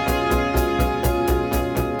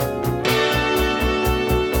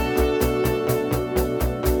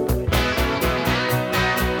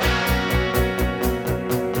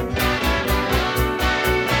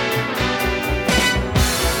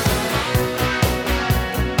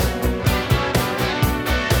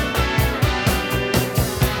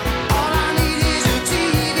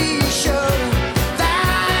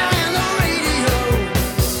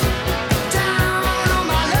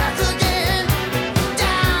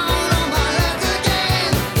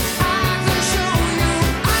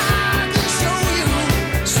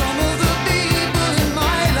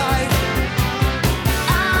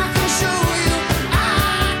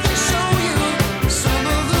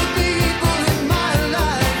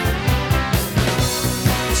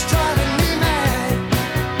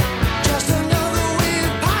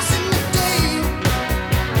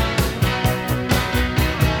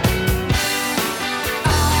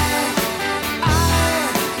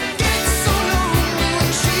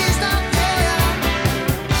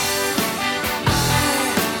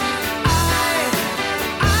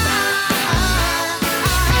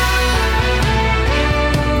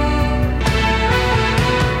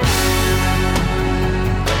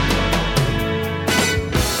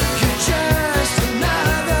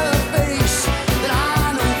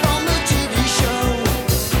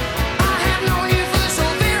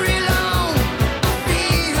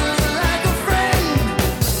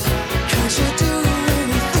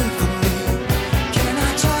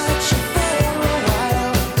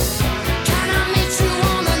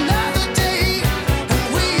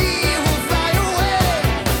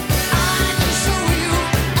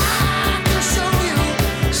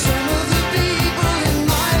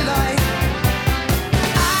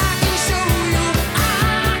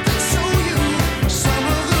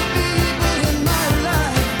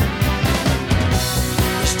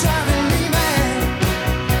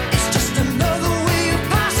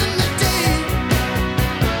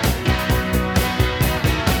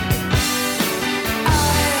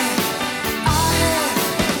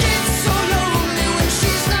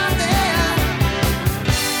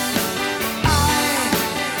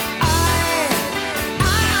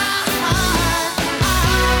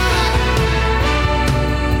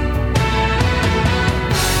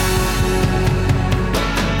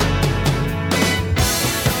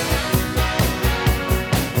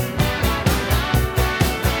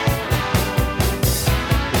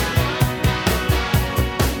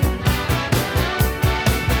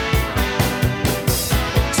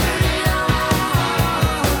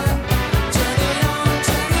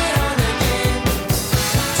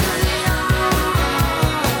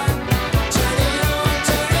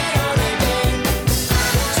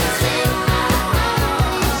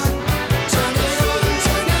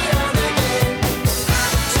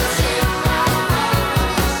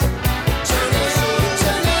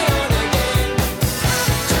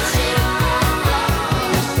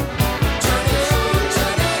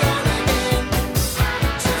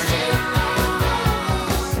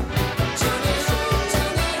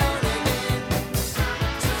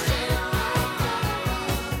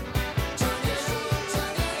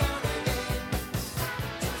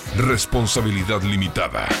 Responsabilidad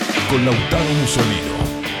Limitada, con Lautaro Musolino.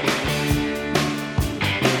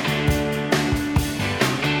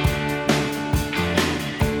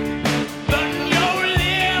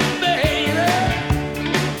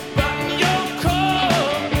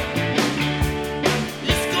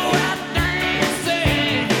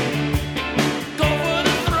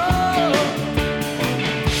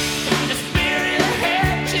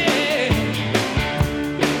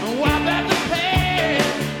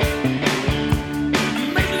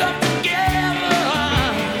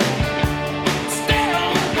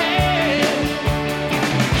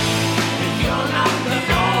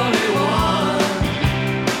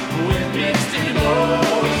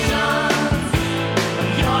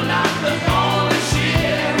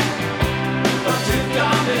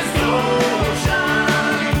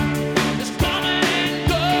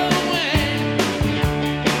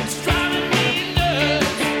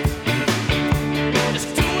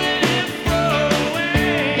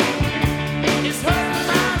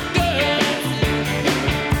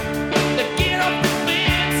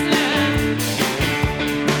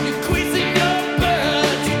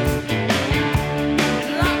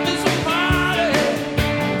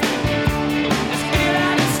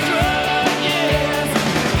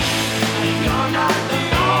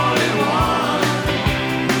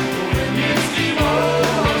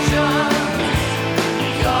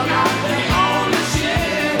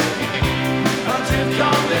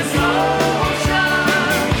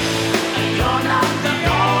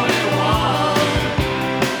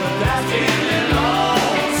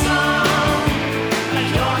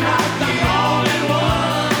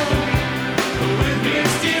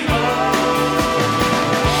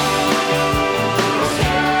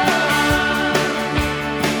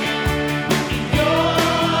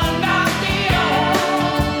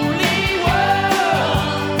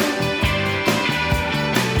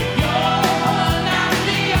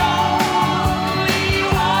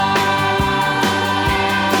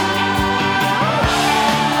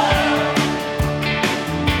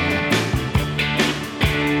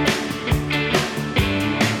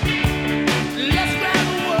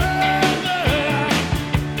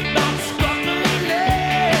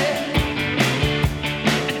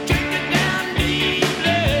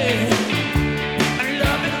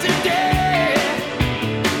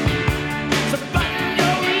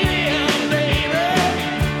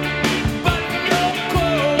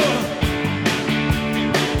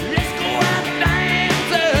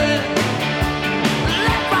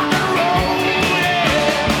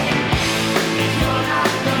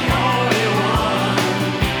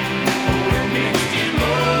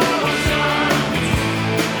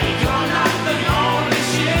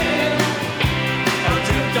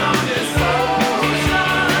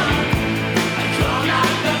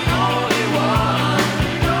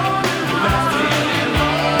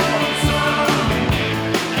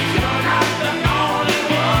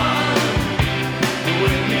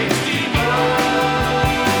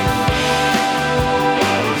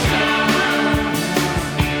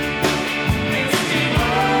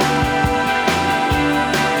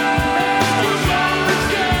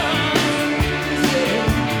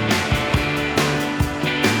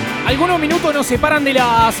 51 minutos nos separan de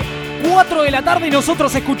las 4 de la tarde y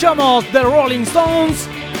nosotros escuchamos The Rolling Stones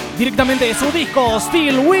directamente de su disco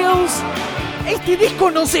Steel Wheels. Este disco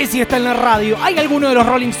no sé si está en la radio. Hay alguno de los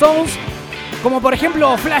Rolling Stones, como por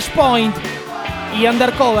ejemplo Flashpoint y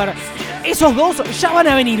Undercover. Esos dos ya van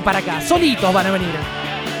a venir para acá, solitos van a venir.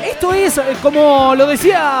 Esto es, como lo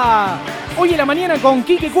decía hoy en la mañana con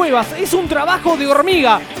Quique Cuevas, es un trabajo de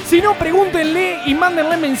hormiga. Si no, pregúntenle y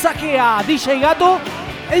mándenle mensaje a DJ Gato.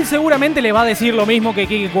 Él seguramente le va a decir lo mismo que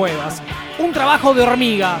Quique Cuevas. Un trabajo de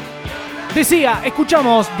hormiga. Decía,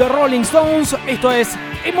 escuchamos The Rolling Stones, esto es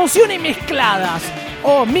Emociones Mezcladas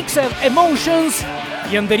o Mixed Emotions.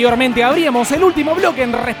 Y anteriormente abríamos el último bloque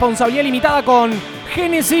en Responsabilidad Limitada con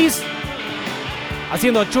Genesis,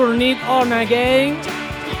 haciendo Turn It On Again.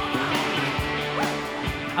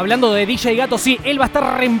 Hablando de DJ Gato, sí, él va a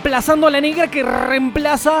estar reemplazando a la negra que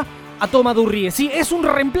reemplaza a Toma Durrie. Sí, es un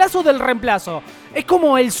reemplazo del reemplazo. Es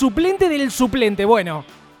como el suplente del suplente. Bueno,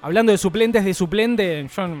 hablando de suplentes de suplente,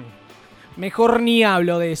 yo mejor ni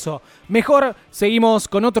hablo de eso. Mejor seguimos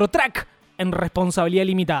con otro track en Responsabilidad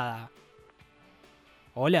Limitada.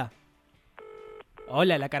 Hola.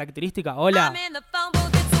 Hola, la característica. Hola.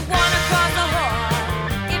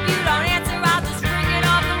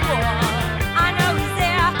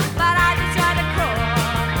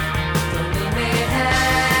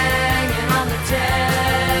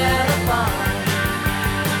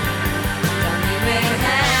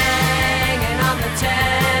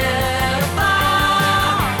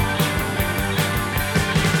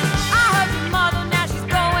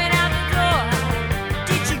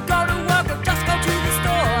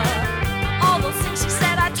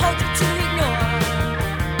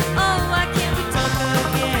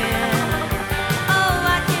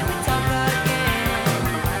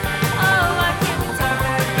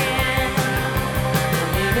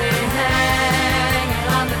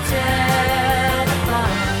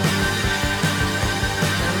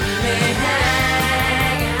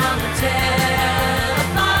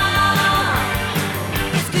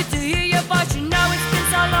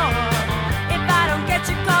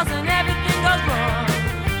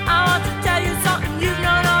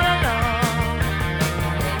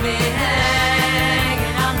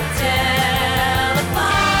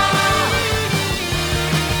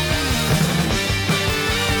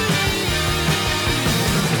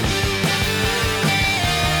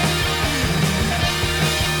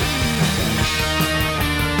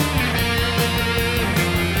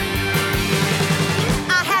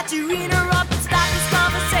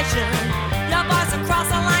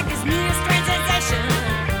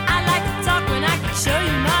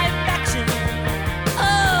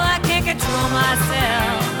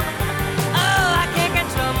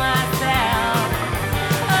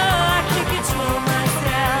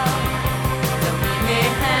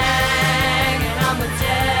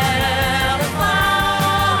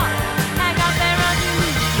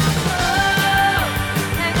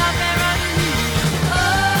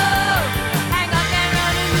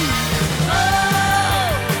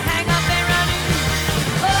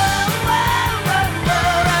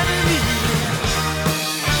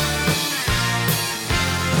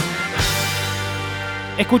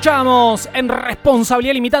 Escuchamos en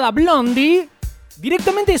Responsabilidad Limitada Blondie,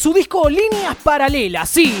 directamente de su disco Líneas Paralelas,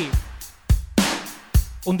 sí.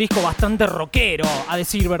 Un disco bastante rockero, a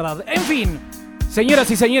decir verdad. En fin, señoras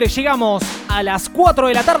y señores, llegamos a las 4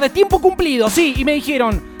 de la tarde, tiempo cumplido, sí. Y me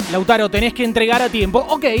dijeron, Lautaro, tenés que entregar a tiempo.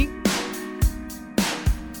 Ok.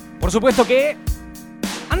 Por supuesto que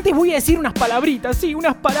antes voy a decir unas palabritas, sí,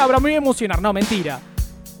 unas palabras, me voy a emocionar. No, mentira.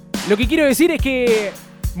 Lo que quiero decir es que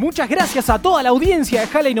muchas gracias a toda la audiencia de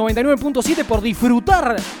Halley 99.7 por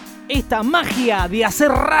disfrutar esta magia de hacer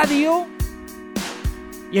radio.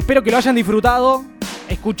 Y espero que lo hayan disfrutado,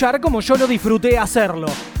 escuchar como yo lo disfruté hacerlo.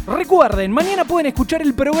 Recuerden, mañana pueden escuchar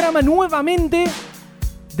el programa nuevamente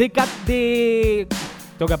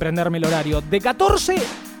tengo que aprenderme el horario. De 14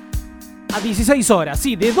 a 16 horas,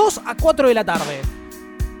 sí, de 2 a 4 de la tarde.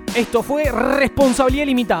 Esto fue Responsabilidad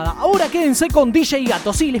Limitada. Ahora quédense con DJ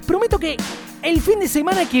Gato. Sí, les prometo que el fin de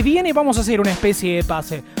semana que viene vamos a hacer una especie de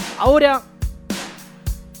pase. Ahora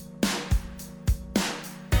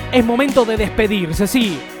es momento de despedirse,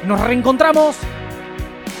 sí. Nos reencontramos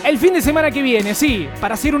el fin de semana que viene, sí,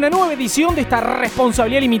 para hacer una nueva edición de esta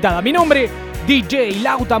Responsabilidad Limitada. Mi nombre, DJ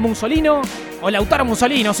Lauta Mussolino, o Lautaro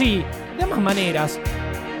Mussolino, sí, de ambas maneras.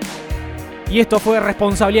 Y esto fue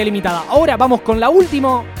Responsabilidad Limitada. Ahora vamos con el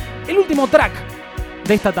último track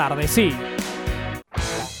de esta tarde, sí.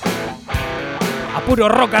 A puro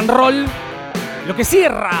rock and roll. Lo que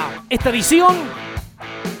cierra esta edición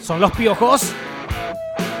son Los Piojos.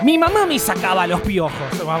 Mi mamá me sacaba los piojos.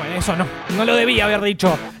 Bueno, eso no lo debía haber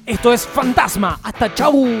dicho. Esto es Fantasma. Hasta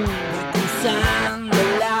chau. Cruzando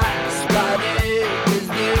las paredes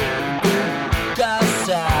de tu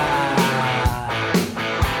casa.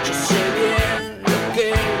 Yo sé bien lo que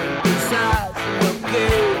pensás, lo que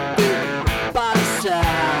te pasa.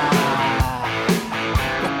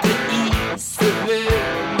 No te hice ver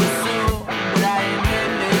mi sombra en el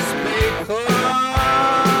espejo.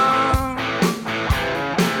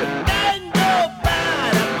 Vengo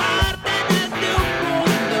para amarte desde un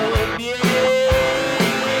mundo viejo.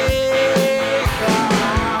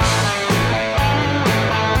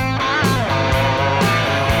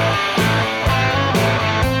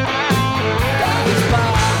 Cada vez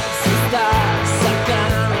más estás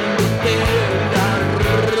sacándote la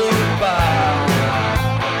ropa.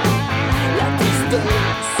 La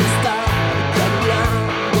tristeza está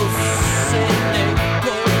cambiándose de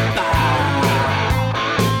copa.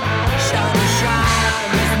 Ya no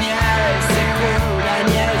llames ni a ese cura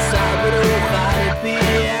ni a esa bruja de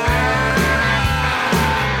pie.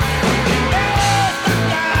 Porque esta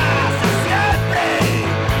casa siempre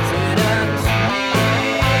serás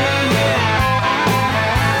mía.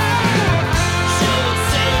 Yo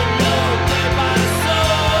sé lo que pasó,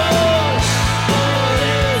 por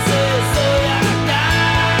eso estoy acá.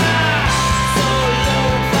 Solo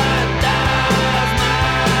un fantasma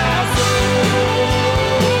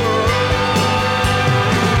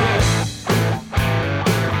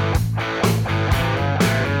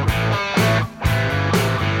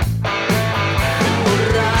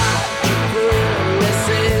borracho con la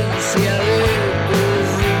esencia de tus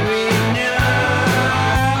divinas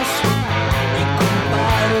y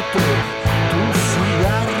comparto tus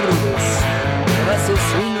cigarros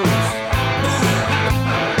asesinos.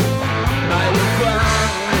 Bailo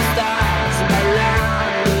cuando estás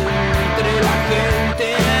bailando entre la gente.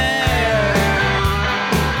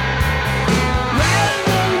 El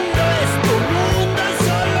mundo es tu mundo,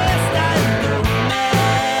 solo está en tu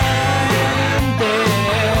mente.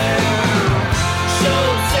 Yo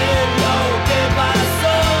sé lo que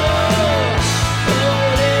pasó,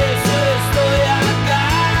 por eso estoy acá.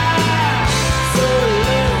 Solo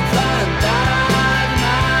un fantasma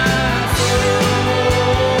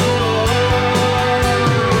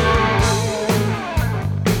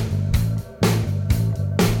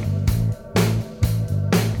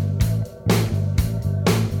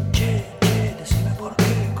Che, decime por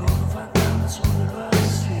qué con un fantasma solo lo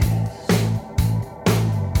haces.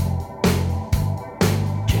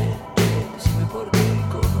 Che, decime por qué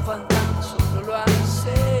con un fantasma solo lo haces.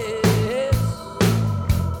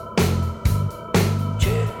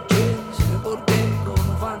 Che, decime por qué con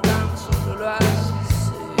un fantasma solo lo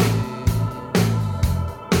haces.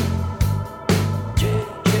 Che,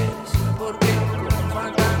 decime por qué con un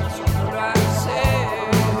fantasma solo lo haces.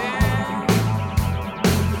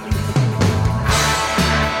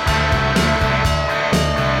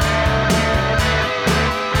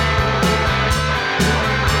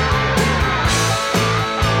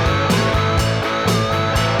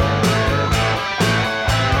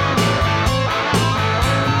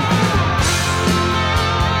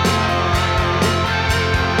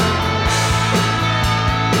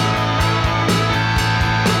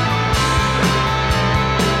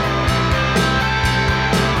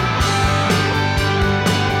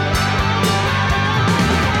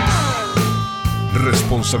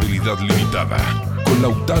 Responsabilidad Limitada con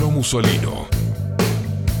Lautaro Musolino.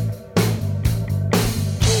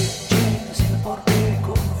 Decime por qué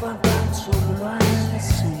con un fantasma solo lo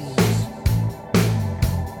haces.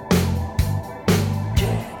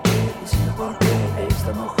 Che, decime por qué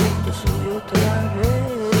estamos juntos hoy otra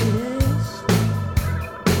vez.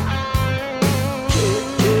 Che,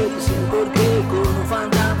 decime por qué con un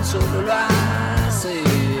fantasma solo lo haces.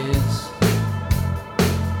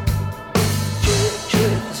 Che,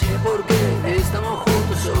 decime por qué estamos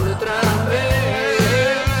juntos hoy otra vez.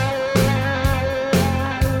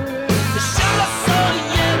 Yo soy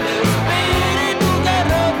el espíritu que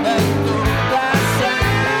ronda en tu casa.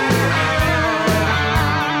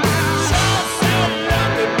 Yo sé lo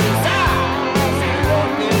que pensás, sé lo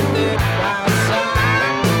que te pasa.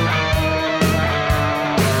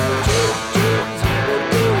 Che, decime por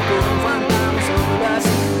qué con un fantasma solo lo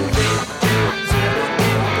haces. Decime por qué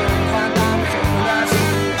con un fantasma solo lo haces.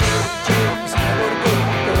 Decime por qué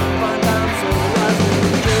con un fantasma solo lo haces.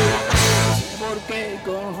 Decime por qué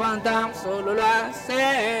con un fantasma solo lo haces.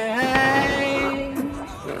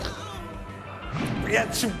 Voy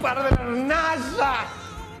a chupar de la hornalla.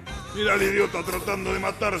 Mira al idiota tratando de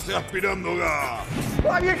matarse aspirando gas.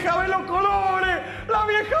 ¡La vieja ve los colores! ¡La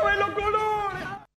vieja ve los colores!